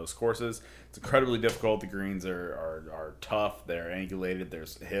is one of those courses. It's incredibly difficult. The greens are tough. They're angulated.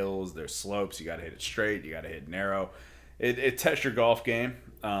 There's hills. There's slopes. You got to hit it straight. You got to hit narrow. It tests your golf game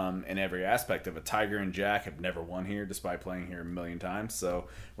in every aspect of it. Tiger and Jack have never won here, despite playing here a million times. So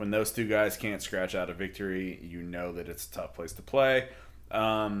when those 2 guys can't scratch out a victory, you know that it's a tough place to play.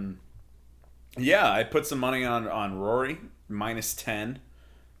 I put some money on Rory, -10.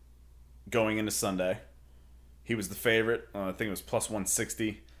 Going into Sunday, he was the favorite. I think it was plus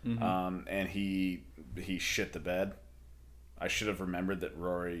 160, and he shit the bed. I should have remembered that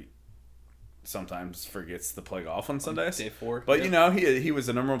Rory sometimes forgets to play golf on Sundays. Day 4, but he was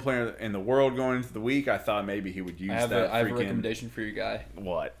the number 1 player in the world going into the week. I thought maybe he would use that. I have a recommendation for your guy.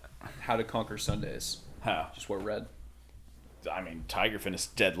 What? How to conquer Sundays. How? Just wear red. I mean, Tiger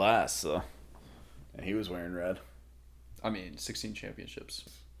finished dead last, so, and he was wearing red. 16 championships.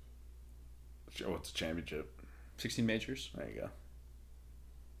 What's a championship? 16 majors. There you go.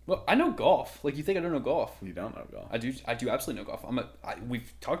 Well, I know golf. You think I don't know golf? You don't know golf. I do absolutely know golf.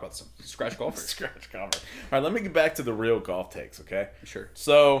 We've talked about this. Scratch golfer. Scratch golfer. All right, let me get back to the real golf takes, okay? Sure.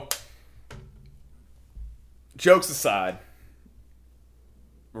 So, jokes aside,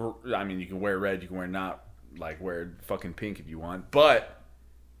 you can wear red, you can wear fucking pink if you want, but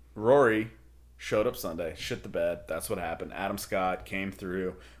Rory showed up Sunday, shit the bed. That's what happened. Adam Scott came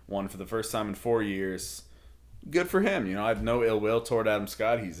through, won for the first time in 4 years. Good for him. I have no ill will toward Adam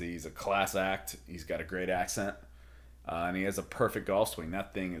Scott. He's a class act. He's got a great accent, and he has a perfect golf swing.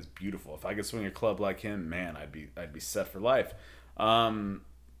 That thing is beautiful. If I could swing a club like him, man, I'd be set for life.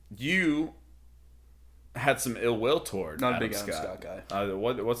 You had some ill will toward not Adam a big Scott guy.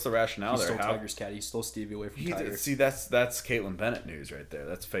 What's the rationale there? He stole Tiger's caddy. He stole Stevie away from Tiger. See, that's Caitlin Bennett news right there.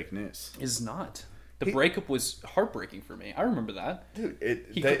 That's fake news. It's not. The breakup was heartbreaking for me. I remember that. Dude,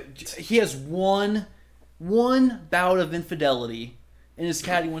 he has one bout of infidelity, and his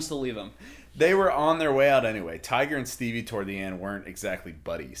caddy wants to leave him. They were on their way out anyway. Tiger and Stevie toward the end weren't exactly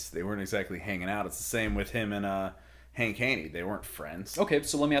buddies. They weren't exactly hanging out. It's the same with him and Hank Haney. They weren't friends. Okay,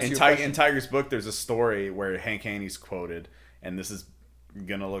 so let me ask you a question. In Tiger's book, there's a story where Hank Haney's quoted, and this is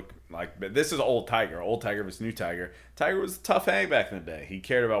gonna look like, but this is old Tiger versus new Tiger. Tiger was a tough hang back in the day. He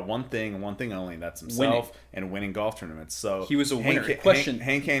cared about one thing and one thing only, and that's himself and winning golf tournaments. So he was a winner.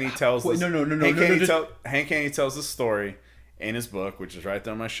 Hank Haney tells Hank Haney tells this story in his book, which is right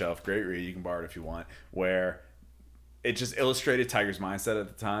there on my shelf. Great read. You can borrow it if you want. Where it just illustrated Tiger's mindset at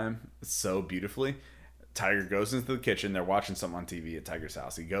the time so beautifully. Tiger goes into the kitchen. They're watching something on TV at Tiger's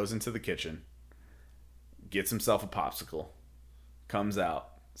house. He goes into the kitchen, gets himself a popsicle, comes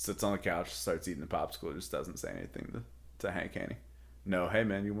out, sits on the couch, starts eating the popsicle, just doesn't say anything to Hank Haney. No, hey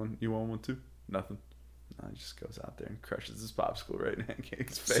man, you want one too? Nothing. No, he just goes out there and crushes his popsicle right in Hank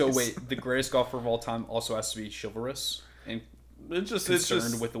Haney's face. So wait, the greatest golfer of all time also has to be chivalrous and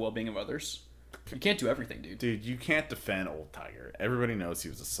concerned with the well-being of others. You can't do everything, dude. Dude, you can't defend old Tiger. Everybody knows he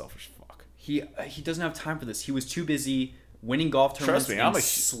was a selfish fuck. He doesn't have time for this. He was too busy winning golf tournaments and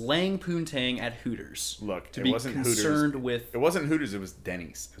slaying poontang at Hooters. Look, to be concerned with. It wasn't Hooters. It was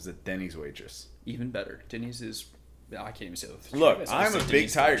Denny's. It was a Denny's waitress. Even better. Denny's is. I can't even say that. Look, I'm a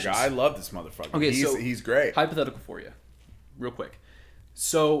big Tiger guy. I love this motherfucker. Okay, he's great. Hypothetical for you, real quick.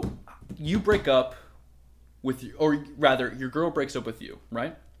 So you break up with, or rather, your girl breaks up with you,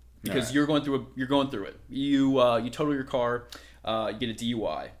 right? Because right. You're going through it. You total your car. You get a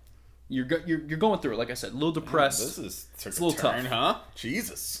DUI. You're going through it. Like I said, a little depressed. Man, it's a little turn, tough, huh?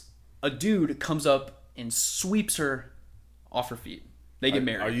 Jesus. A dude comes up and sweeps her off her feet. They get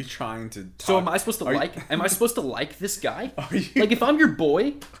married. Are you trying to? So am I supposed to Am I supposed to like this guy? Like if I'm your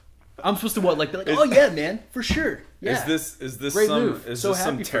boy, I'm supposed to what? Like be like, oh yeah, man, for sure. Yeah. Is this Great some move. is this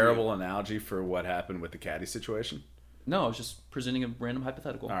some terrible analogy for what happened with the caddy situation? No, I was just presenting a random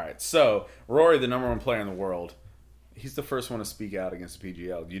hypothetical. All right. So Rory, the #1 player in the world. He's the first one to speak out against the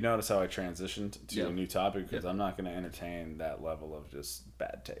PGL. You notice how I transitioned to a new topic? Because I'm not going to entertain that level of just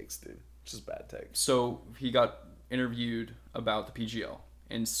bad takes, dude. Just bad takes. So he got interviewed about the PGL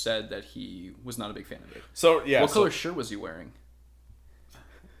and said that he was not a big fan of it. So, yeah. What color shirt was he wearing?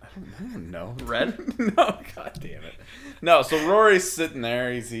 I don't know. Red? No, god damn it. No, so Rory's sitting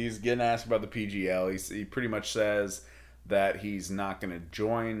there. He's getting asked about the PGL. He pretty much says that he's not going to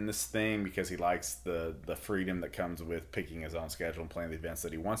join this thing because he likes the freedom that comes with picking his own schedule and playing the events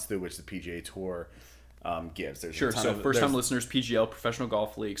that he wants to, which the PGA Tour gives. Sure. So first-time listeners, PGL, Professional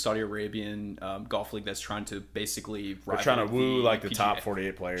Golf League, Saudi Arabian golf league that's trying to basically they're trying to woo like the PGA. Top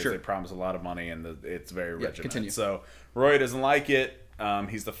 48 players. Sure. They promise a lot of money and it's very regimented. Continue. So Rory doesn't like it.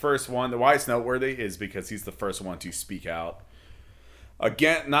 He's the first one. Why it's noteworthy is because he's the first one to speak out.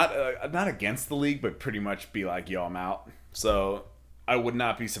 Again, not against the league, but pretty much be like, yo, I'm out. So I would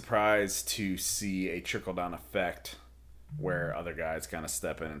not be surprised to see a trickle-down effect where other guys kind of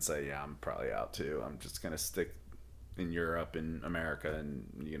step in and say, yeah, I'm probably out too. I'm just going to stick in Europe and America and,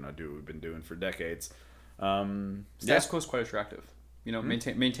 do what we've been doing for decades. Status quo is quite attractive.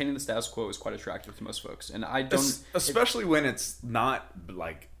 Maintaining the status quo is quite attractive to most folks. And I don't... Especially when it's not,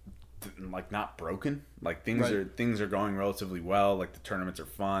 not broken. Like things are going relatively well. Like the tournaments are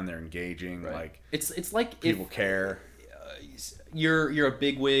fun. They're engaging. Right. Like it's like people care. You're a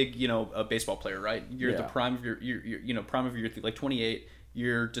bigwig, a baseball player, right? You're at the prime of your prime of your like 28.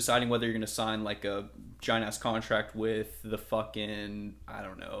 You're deciding whether you're going to sign like a giant ass contract with the fucking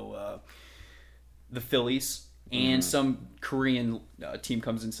the Phillies, and some Korean team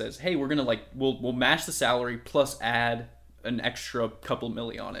comes and says, "Hey, we're gonna we'll match the salary plus add an extra couple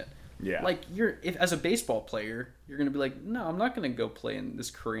milli on it." Yeah. Like if as a baseball player, you're gonna be like, no, I'm not gonna go play in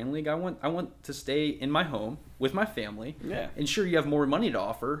this Korean league. I want to stay in my home with my family. Yeah. And sure, you have more money to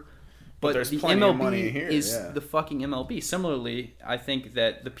offer, but there's the plenty MLB of money here. is the fucking MLB. Similarly, I think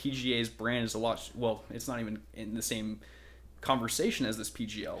that the PGA's brand is a lot. Well, it's not even in the same conversation as this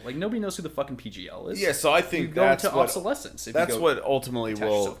PGL. Like nobody knows who the fucking PGL is. Yeah. So I think that's obsolescence. That's what ultimately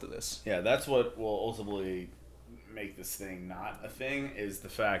will. To this. Yeah. That's what will ultimately make this thing not a thing is the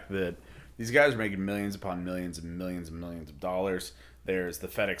fact that these guys are making millions upon millions and millions and millions of dollars. There's the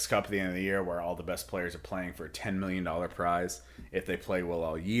FedEx Cup at the end of the year where all the best players are playing for a $10 million prize if they play well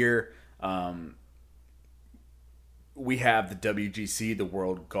all year. We have the WGC, the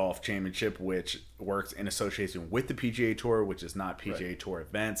World Golf Championship, which works in association with the PGA Tour, which is not PGA Tour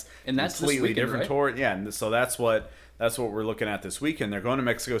events. And that's completely this weekend, different tour. Yeah, and so that's what we're looking at this weekend. They're going to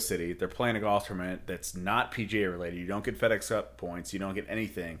Mexico City. They're playing a golf tournament that's not PGA related. You don't get FedEx Cup points. You don't get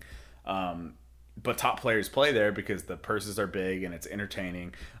anything. but top players play there because the purses are big and it's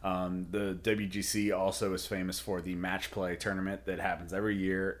entertaining. The WGC also is famous for the match play tournament that happens every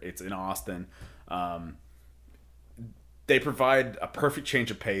year. It's in Austin. They provide a perfect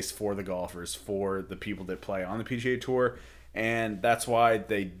change of pace for the golfers, for the people that play on the PGA Tour, and that's why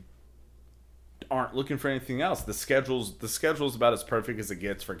they aren't looking for anything else. The schedule's about as perfect as it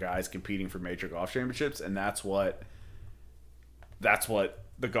gets for guys competing for major golf championships, and that's what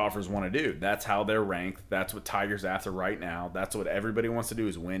the golfers want to do. That's how they're ranked. That's what Tiger's after right now. That's what everybody wants to do,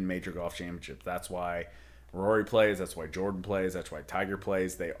 is win major golf championships. That's why Rory plays. That's why Jordan plays. That's why Tiger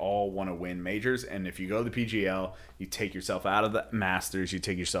plays. They all want to win majors. And if you go to the PGL, you take yourself out of the Masters. You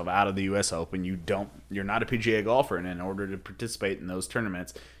take yourself out of the U.S. Open. You're not a PGA golfer, and in order to participate in those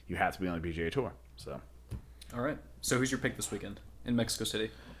tournaments, you have to be on the PGA Tour. So, all right. So who's your pick this weekend in Mexico City?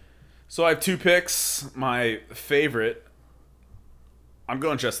 So I have 2 picks. My favorite, I'm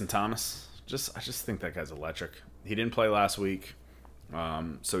going Justin Thomas. I just think that guy's electric. He didn't play last week,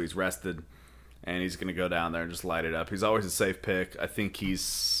 so he's rested, and he's going to go down there and just light it up. He's always a safe pick. I think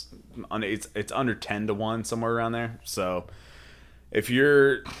it's under 10-1, somewhere around there. So if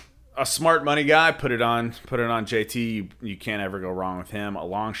you're a smart money guy, put it on JT. You can't ever go wrong with him. A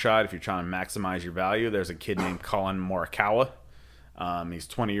long shot, if you're trying to maximize your value, there's a kid named Colin Morikawa. He's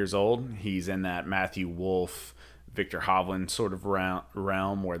 20 years old. He's in that Matthew Wolff, Victor Hovland sort of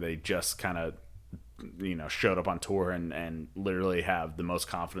realm where they just kind of, showed up on tour and literally have the most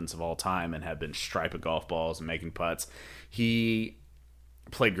confidence of all time and have been striping golf balls and making putts. He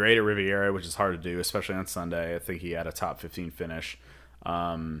played great at Riviera, which is hard to do, especially on Sunday. I think he had a top 15 finish.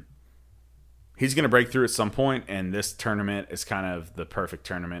 He's going to break through at some point, and this tournament is kind of the perfect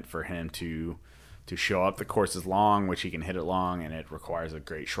tournament for him to show up. The course is long, which he can hit it long, and it requires a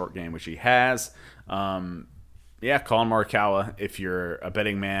great short game, which he has. Colin Morikawa, if you're a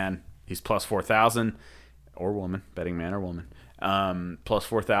betting man, he's plus 4,000, or woman, betting man or woman, plus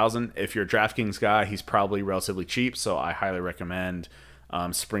 4,000. If you're a DraftKings guy, he's probably relatively cheap, so I highly recommend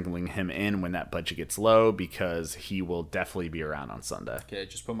sprinkling him in when that budget gets low, because he will definitely be around on Sunday. Okay,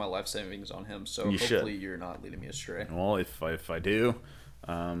 just put my life savings on him, so hopefully you're not leading me astray. Well, if I do,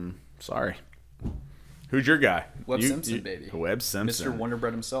 sorry. Who's your guy? Webb Simpson, baby. Webb Simpson. Mr.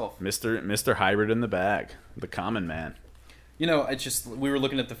 Wonderbread himself. Mr. Hybrid in the bag. The common man. We were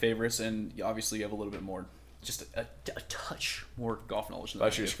looking at the favorites, and obviously you have a little bit more, just a touch more golf knowledge than I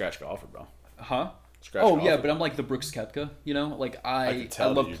thought you were a scratch golfer, bro. Huh? Scratch golfer. Yeah, but I'm like the Brooks Koepka, I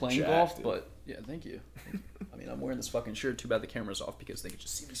love playing jacked, golf, dude. But yeah, thank you. I mean, I'm wearing this fucking shirt. Too bad the camera's off because they can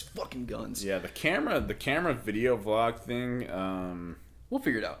just see these fucking guns. Yeah, the camera video vlog thing. We'll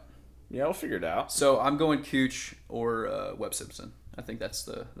figure it out. Yeah, we'll figure it out. So I'm going Cooch or Webb Simpson. I think that's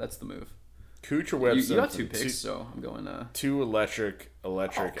the move. Cooch or Webb Simpson? You got 2 picks, so I'm going. 2 electric Oh,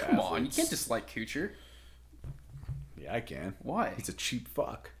 come athletes. on, you can't dislike Kuchar. Yeah, I can. Why? He's a cheap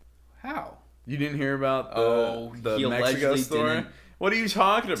fuck. How? You didn't hear about the he Mexico story? didn't What are you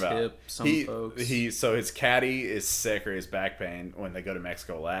talking about? tip some folks. So his caddy is sick or his back pain when they go to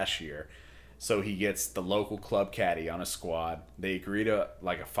Mexico last year. So he gets the local club caddy on a squad. They agree to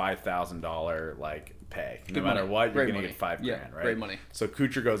like a $5,000 pay. No Good matter money. what, you're Great gonna money. get $5,000, Yeah, right? great money. So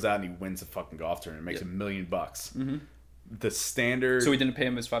Kuchar goes out and he wins a fucking golf tournament, makes $1 million. Mm-hmm. The standard. So we didn't pay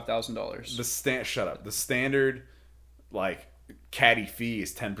him his $5,000. Shut up. The standard caddy fee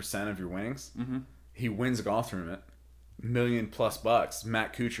is 10% of your winnings. Mm-hmm. He wins a golf tournament, $1 million plus bucks.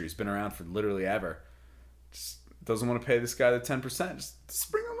 Matt Kuchar, he's been around for literally ever. Just doesn't want to pay this guy the 10%.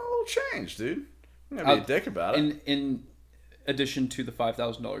 Just bring him a little change, dude. I'm gonna be a dick about it. In addition to the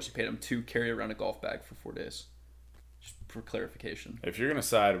 $5,000 you paid him to carry around a golf bag for 4 days. Just for clarification. If you're gonna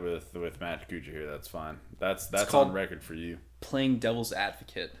side with Matt Kuchar here, that's fine. That's on record for you. Playing devil's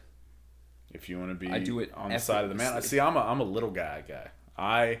advocate. If you want to be I do it on the side of the man. See, I'm a little guy.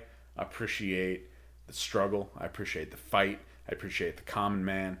 I appreciate the struggle. I appreciate the fight. I appreciate the common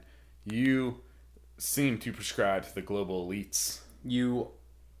man. You seem to prescribe to the global elites. You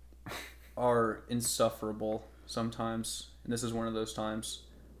are insufferable sometimes, and this is one of those times.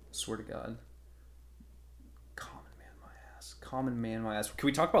 I swear to God. Common man, my ass. Can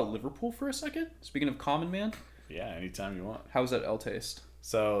we talk about Liverpool for a second? Speaking of common man. Yeah, anytime you want. How was that L taste?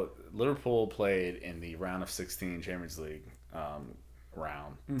 So Liverpool played in the round of 16 Champions League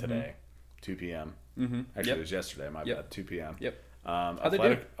round today, 2 p.m. Mm-hmm. Actually, it was yesterday. My bad. 2 p.m. Yep.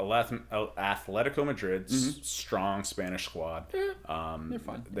 Atletico Madrid's strong Spanish squad. They're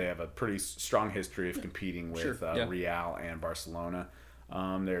fine. They have a pretty strong history of competing with Real and Barcelona.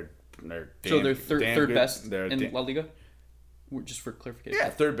 They're third best in La Liga. Just for clarification. Yeah,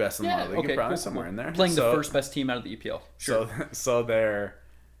 third best in La Liga, probably somewhere in there. Playing the first best team out of the EPL. Sure. So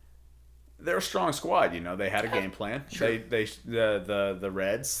they're a strong squad. They had a game plan. Sure. The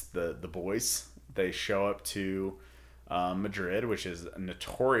Reds, the boys, they show up to Madrid, which is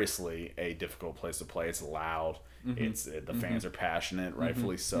notoriously a difficult place to play. It's loud. The fans are passionate,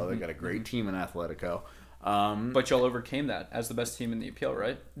 rightfully so. They got a great team in Atletico. But y'all overcame that as the best team in the EPL,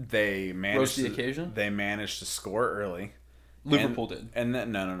 right? They managed Rose to the occasion? They managed to score early. Liverpool did. And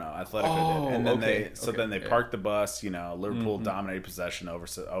then no, Atletico did. And then okay. they parked the bus. Liverpool dominated possession over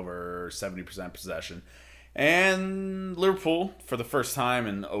 70% possession, and Liverpool for the first time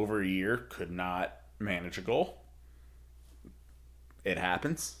in over a year could not manage a goal. It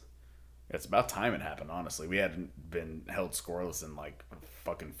happens. It's about time it happened. Honestly, we hadn't been held scoreless in like a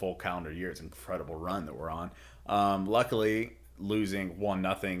fucking full calendar year. It's an incredible run that we're on. Luckily, losing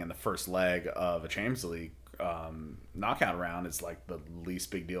 1-0 in the first leg of a Champions League knockout round is like the least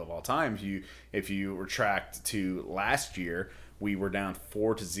big deal of all time. If you retract to last year, we were down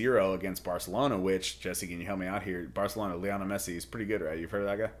 4-0 against Barcelona, which, Jesse, can you help me out here? Barcelona, Lionel Messi is pretty good, right? You've heard of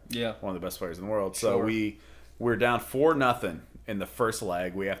that guy? Yeah. One of the best players in the world. Sure. So we're down 4-0 in the first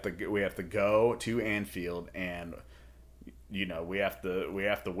leg. We have to go to Anfield, and we have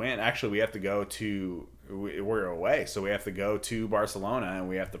to win. Actually, we have to go to we're away, so we have to go to Barcelona, and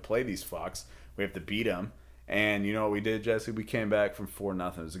we have to play these fucks. We have to beat them. And you know what we did, Jesse? We came back from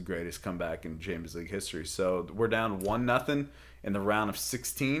 4-0. It was the greatest comeback in Champions League history. So we're down 1-0 in the round of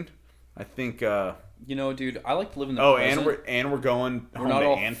 16. I think. Dude, I like to live in the present. and we're going home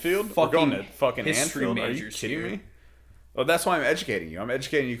to Anfield. We're going to fucking Anfield. Are you kidding me? Well, that's why I'm educating you. I'm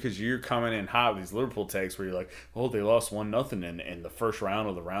educating you because you're coming in hot with these Liverpool takes where you're like, oh, they lost 1-0 in the first round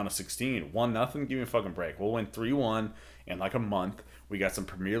of the round of 16. 1-0? Give me a fucking break. We'll win 3-1 in like a month. We got some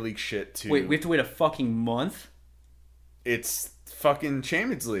Premier League shit to... Wait, we have to wait a fucking month? It's fucking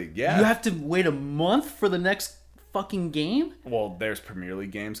Champions League, yeah. You have to wait a month for the next fucking game? Well, there's Premier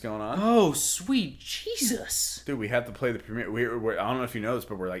League games going on. Oh, sweet Jesus. Dude, we have to play the Premier... I don't know if you know this,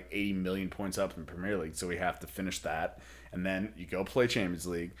 but we're like 80 million points up in Premier League, so we have to finish that. And then you go play Champions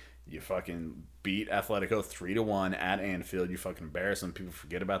League. You fucking beat Atletico 3-1 at Anfield. You fucking embarrass them. People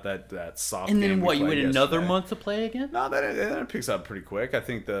forget about that soft game. And then what? You wait another yesterday. month to play again? No, then it picks up pretty quick. I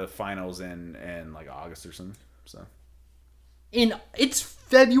think the finals in like August or something. So it's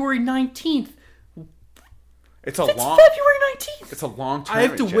February 19th. It's February 19th. It's a long time. I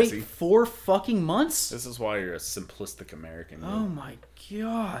have to wait 4 fucking months. This is why you're a simplistic American. Dude. Oh my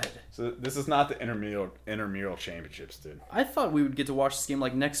god. So this is not the intramural championships, dude. I thought we would get to watch this game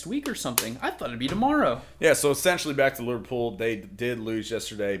like next week or something. I thought it'd be tomorrow. Yeah, so essentially back to Liverpool. They did lose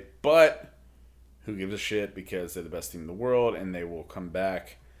yesterday, but who gives a shit because they're the best team in the world and they will come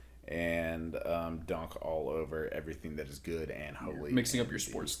back and dunk all over everything that is good and holy. Mixing up your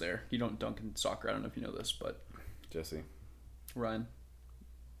sports there. You don't dunk in soccer. I don't know if you know this, but... Jesse. Ryan.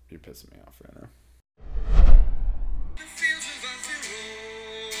 You're pissing me off right now.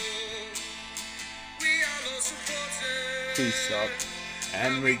 Please stop.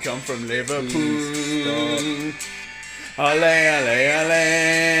 And we come from Liverpool. Ole, ole,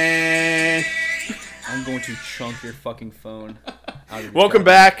 ole. I'm going to chunk your fucking phone out of your Welcome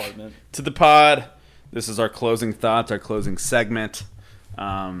back apartment. to the pod. This is our closing thoughts, our closing segment.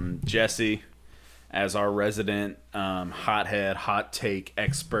 Jesse, as our resident hothead, hot take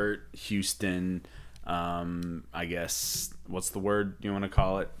expert, Houston, I guess, what's the word you want to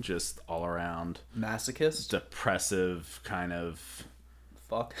call it? Just all around Masochist? depressive kind of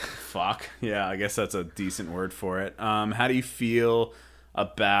Fuck. Yeah, I guess that's a decent word for it. How do you feel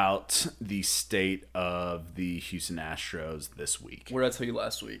about the state of the Houston Astros this week? What did I tell you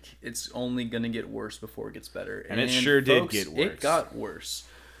last week? It's only going to get worse before it gets better. And it sure did get worse. It got worse.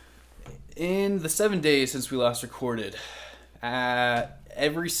 In the 7 days since we last recorded,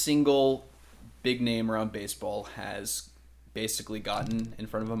 every single big name around baseball has basically gotten in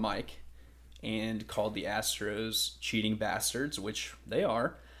front of a mic and called the Astros cheating bastards, which they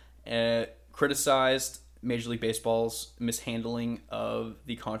are, criticized Major League Baseball's mishandling of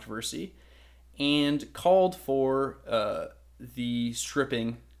the controversy, and called for the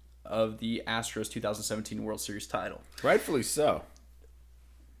stripping of the Astros 2017 World Series title. Rightfully so.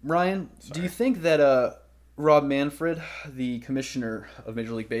 Ryan, do you think that Rob Manfred, the commissioner of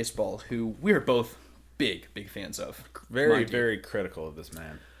Major League Baseball, who we're both big fans of, Very critical of this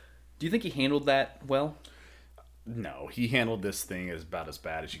man. do you think he handled that well? No, he handled this thing about as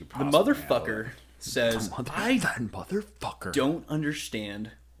bad as you could The possibly motherfucker says, I motherfucker don't understand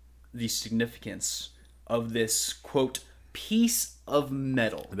the significance of this, quote, piece of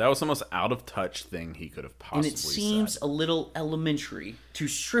metal. That was the most out of touch thing he could have possibly And it seems said. a little elementary to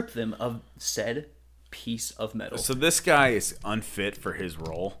strip them of said piece of metal. So this guy is unfit for his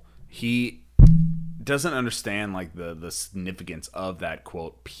role. he doesn't understand like the significance of that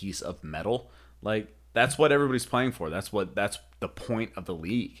quote piece of metal. Like that's what everybody's playing for. That's the point of the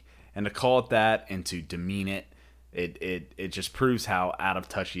league. And to call it that and to demean it just proves how out of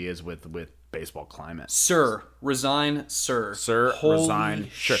touch he is with baseball climate. Sir, resign, sir. Sir, Holy resign.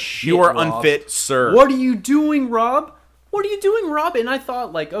 Sure. Shit, You are Rob. unfit, sir. What are you doing, Rob? What are you doing, Rob? And I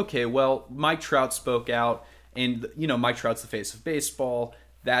thought, like, okay, well, Mike Trout spoke out, and Mike Trout's the face of baseball.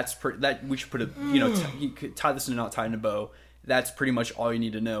 That we should put you could tie this in a knot, tie in a bow. That's pretty much all you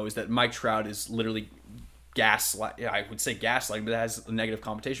need to know is that Mike Trout is literally I would say gaslighting, but that has a negative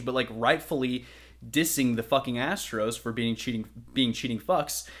connotation. But like rightfully dissing the fucking Astros for being cheating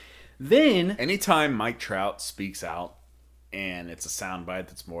fucks. Then anytime Mike Trout speaks out and it's a soundbite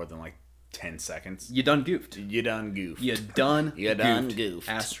that's more than like 10 seconds, you done goofed. You done goofed. You done goofed.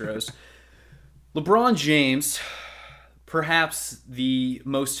 Astros. LeBron James, perhaps the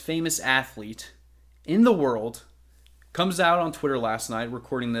most famous athlete in the world, comes out on Twitter last night,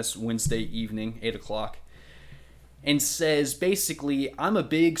 recording this Wednesday evening, 8 o'clock, and says, basically, I'm a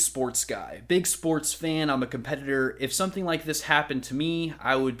big sports guy, big sports fan, I'm a competitor. If something like this happened to me,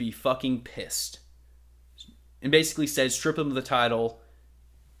 I would be fucking pissed. And basically said, strip them of the title.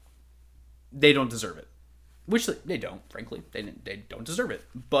 They don't deserve it. Which they don't, frankly. They don't deserve it.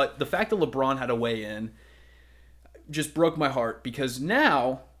 But the fact that LeBron had to weigh in just broke my heart, because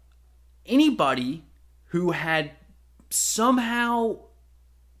now anybody who had somehow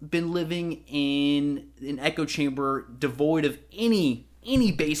been living in an echo chamber devoid of any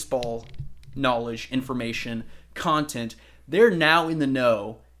baseball knowledge, information, content, they're now in the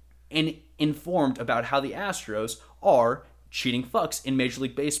know and informed about how the Astros are cheating fucks in Major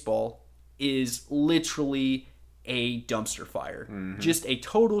League Baseball is literally a dumpster fire. Mm-hmm. Just a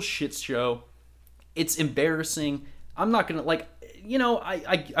total shit show. It's embarrassing. I'm not gonna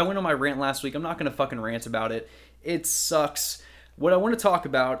I went on my rant last week. I'm not gonna fucking rant about it. It sucks. What I want to talk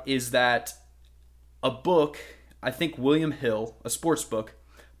about is that a book, I think William Hill, a sports book,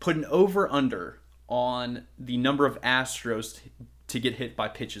 put an over-under on the number of Astros to get hit by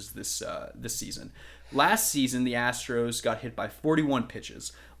pitches this season. Last season, the Astros got hit by 41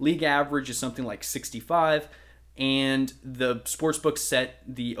 pitches. League average is something like 65, and the sportsbook set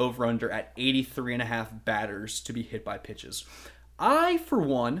the over-under at 83.5 batters to be hit by pitches. I, for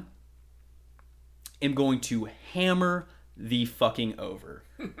one, am going to hammer the fucking over.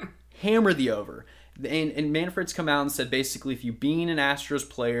 Hammer the over. And Manfred's come out and said basically if you being an Astros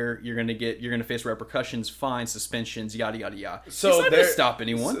player, you're gonna face repercussions, fines, suspensions, yada yada yada. So it's not gonna stop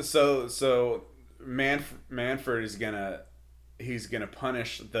anyone. So Manfred is gonna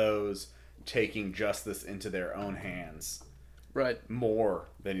punish those taking justice into their own hands. Right. More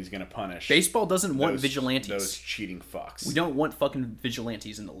than he's gonna punish. Baseball doesn't want vigilantes. Those cheating fucks. We don't want fucking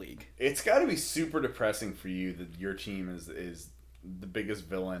vigilantes in the league. It's got to be super depressing for you that your team is the biggest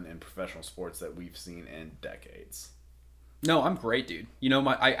villain in professional sports that we've seen in decades. No, I'm great, dude.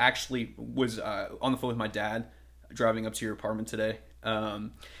 I actually was on the phone with my dad driving up to your apartment today,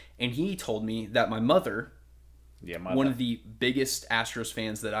 and he told me that my mother, one of the biggest Astros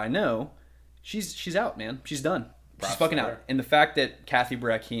fans that I know, she's out, man. She's done. She's fucking out. And the fact that Kathy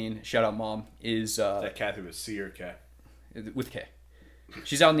Brackeen, shout out mom, is... that Kathy was C or K? With K.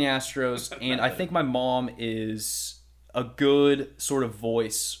 She's out in the Astros, and I think my mom is a good sort of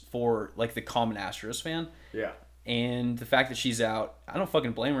voice for like the common Astros fan. Yeah. And the fact that she's out, I don't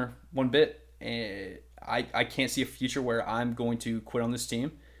fucking blame her one bit. I can't see a future where I'm going to quit on this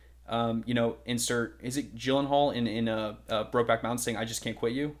team. Insert, is it Gyllenhaal in Brokeback Mountain saying, I just can't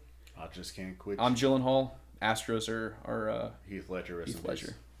quit you? I just can't quit you. I'm Gyllenhaal. Astros are Heath Ledger. Heath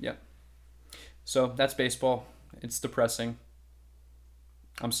Ledger. Yeah. So that's baseball. It's depressing.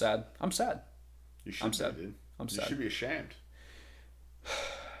 I'm sad. You should be, dude. I'm sad. You should be ashamed.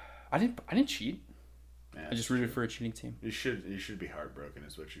 I didn't cheat. Man, I just rooted for a cheating team. You should be heartbroken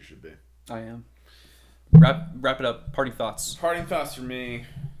is what you should be. I am. Wrap it up. Parting thoughts. Parting thoughts for me.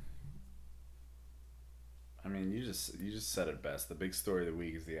 I mean, you just said it best. The big story of the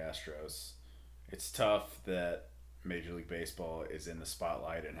week is the Astros. It's tough that Major League Baseball is in the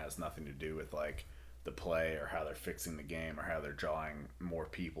spotlight and has nothing to do with like the play or how they're fixing the game or how they're drawing more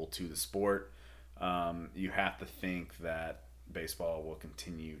people to the sport. You have to think that baseball will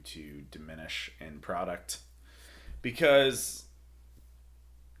continue to diminish in product because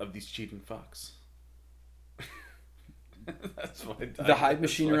of these cheating fucks. The hype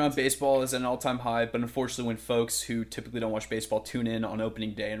machine around baseball is at an all-time high, but unfortunately when folks who typically don't watch baseball tune in on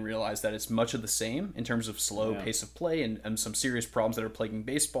opening day and realize that it's much of the same in terms of slow pace of play and some serious problems that are plaguing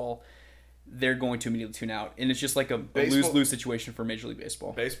baseball, they're going to immediately tune out. And it's just like a lose-lose situation for Major League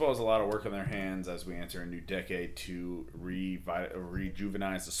Baseball. Baseball has a lot of work on their hands as we enter a new decade to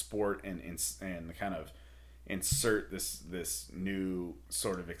rejuvenize the sport and kind of insert this new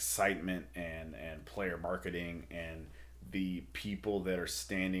sort of excitement and player marketing. And the people that are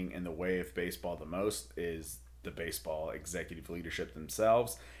standing in the way of baseball the most is the baseball executive leadership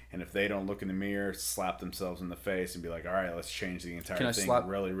themselves. And if they don't look in the mirror, slap themselves in the face, and be like, all right, let's change the entire thing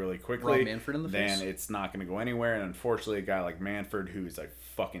really, really quickly, Rob Manfred in the face? Then it's not going to go anywhere. And unfortunately, a guy like Manfred, who's a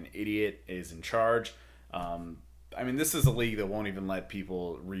fucking idiot, is in charge. I mean, this is a league that won't even let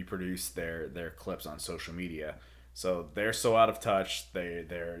people reproduce their clips on social media. So they're so out of touch.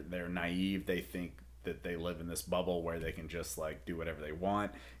 They're naive. They think that they live in this bubble where they can just like do whatever they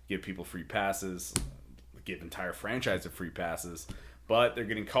want, give people free passes, give entire franchises free passes. But they're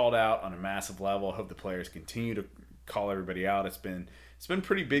getting called out on a massive level. I hope the players continue to call everybody out. It's been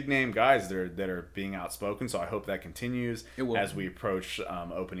pretty big name guys that are being outspoken. So I hope that continues as we approach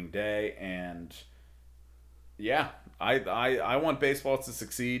opening day. And yeah, I want baseball to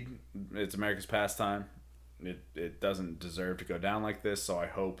succeed. It's America's pastime. It doesn't deserve to go down like this. So I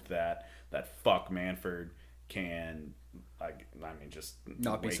hope that fuck Manfred can, just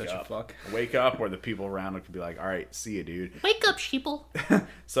not be such a fuck. Wake up, where the people around him can be like, all right, see you, dude. Wake up, sheeple.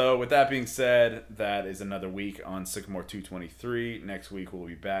 So with that being said, that is another week on Sycamore 223. Next week we'll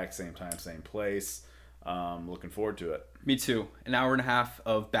be back, same time, same place. Looking forward to it. Me too. An hour and a half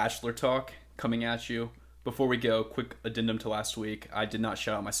of Bachelor talk coming at you. Before we go, quick addendum to last week. I did not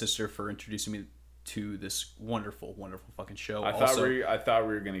shout out my sister for introducing me to this wonderful, wonderful fucking show. I thought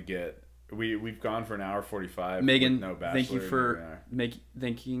we were gonna get. We've gone for an hour 45. Megan, with no Bachelor, thank you for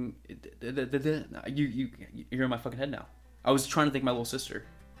thinking. You're in my fucking head now. I was trying to thank my little sister.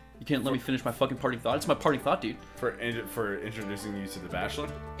 You can't let me finish my fucking parting thought. It's my parting thought, dude. For introducing you to The Bachelor?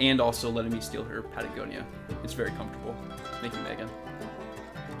 And also letting me steal her Patagonia. It's very comfortable. Thank you, Megan.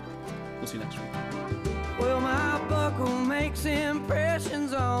 We'll see you next week. Well, my buckle makes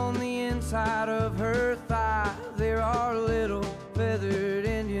impressions on the inside of her thigh. There are little feathered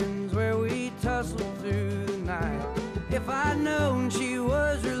Indians where we tussle through the night. If I'd known she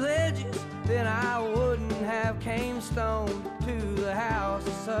was religious, then I wouldn't have came stoned to the house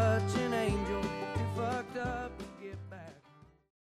of such an angel.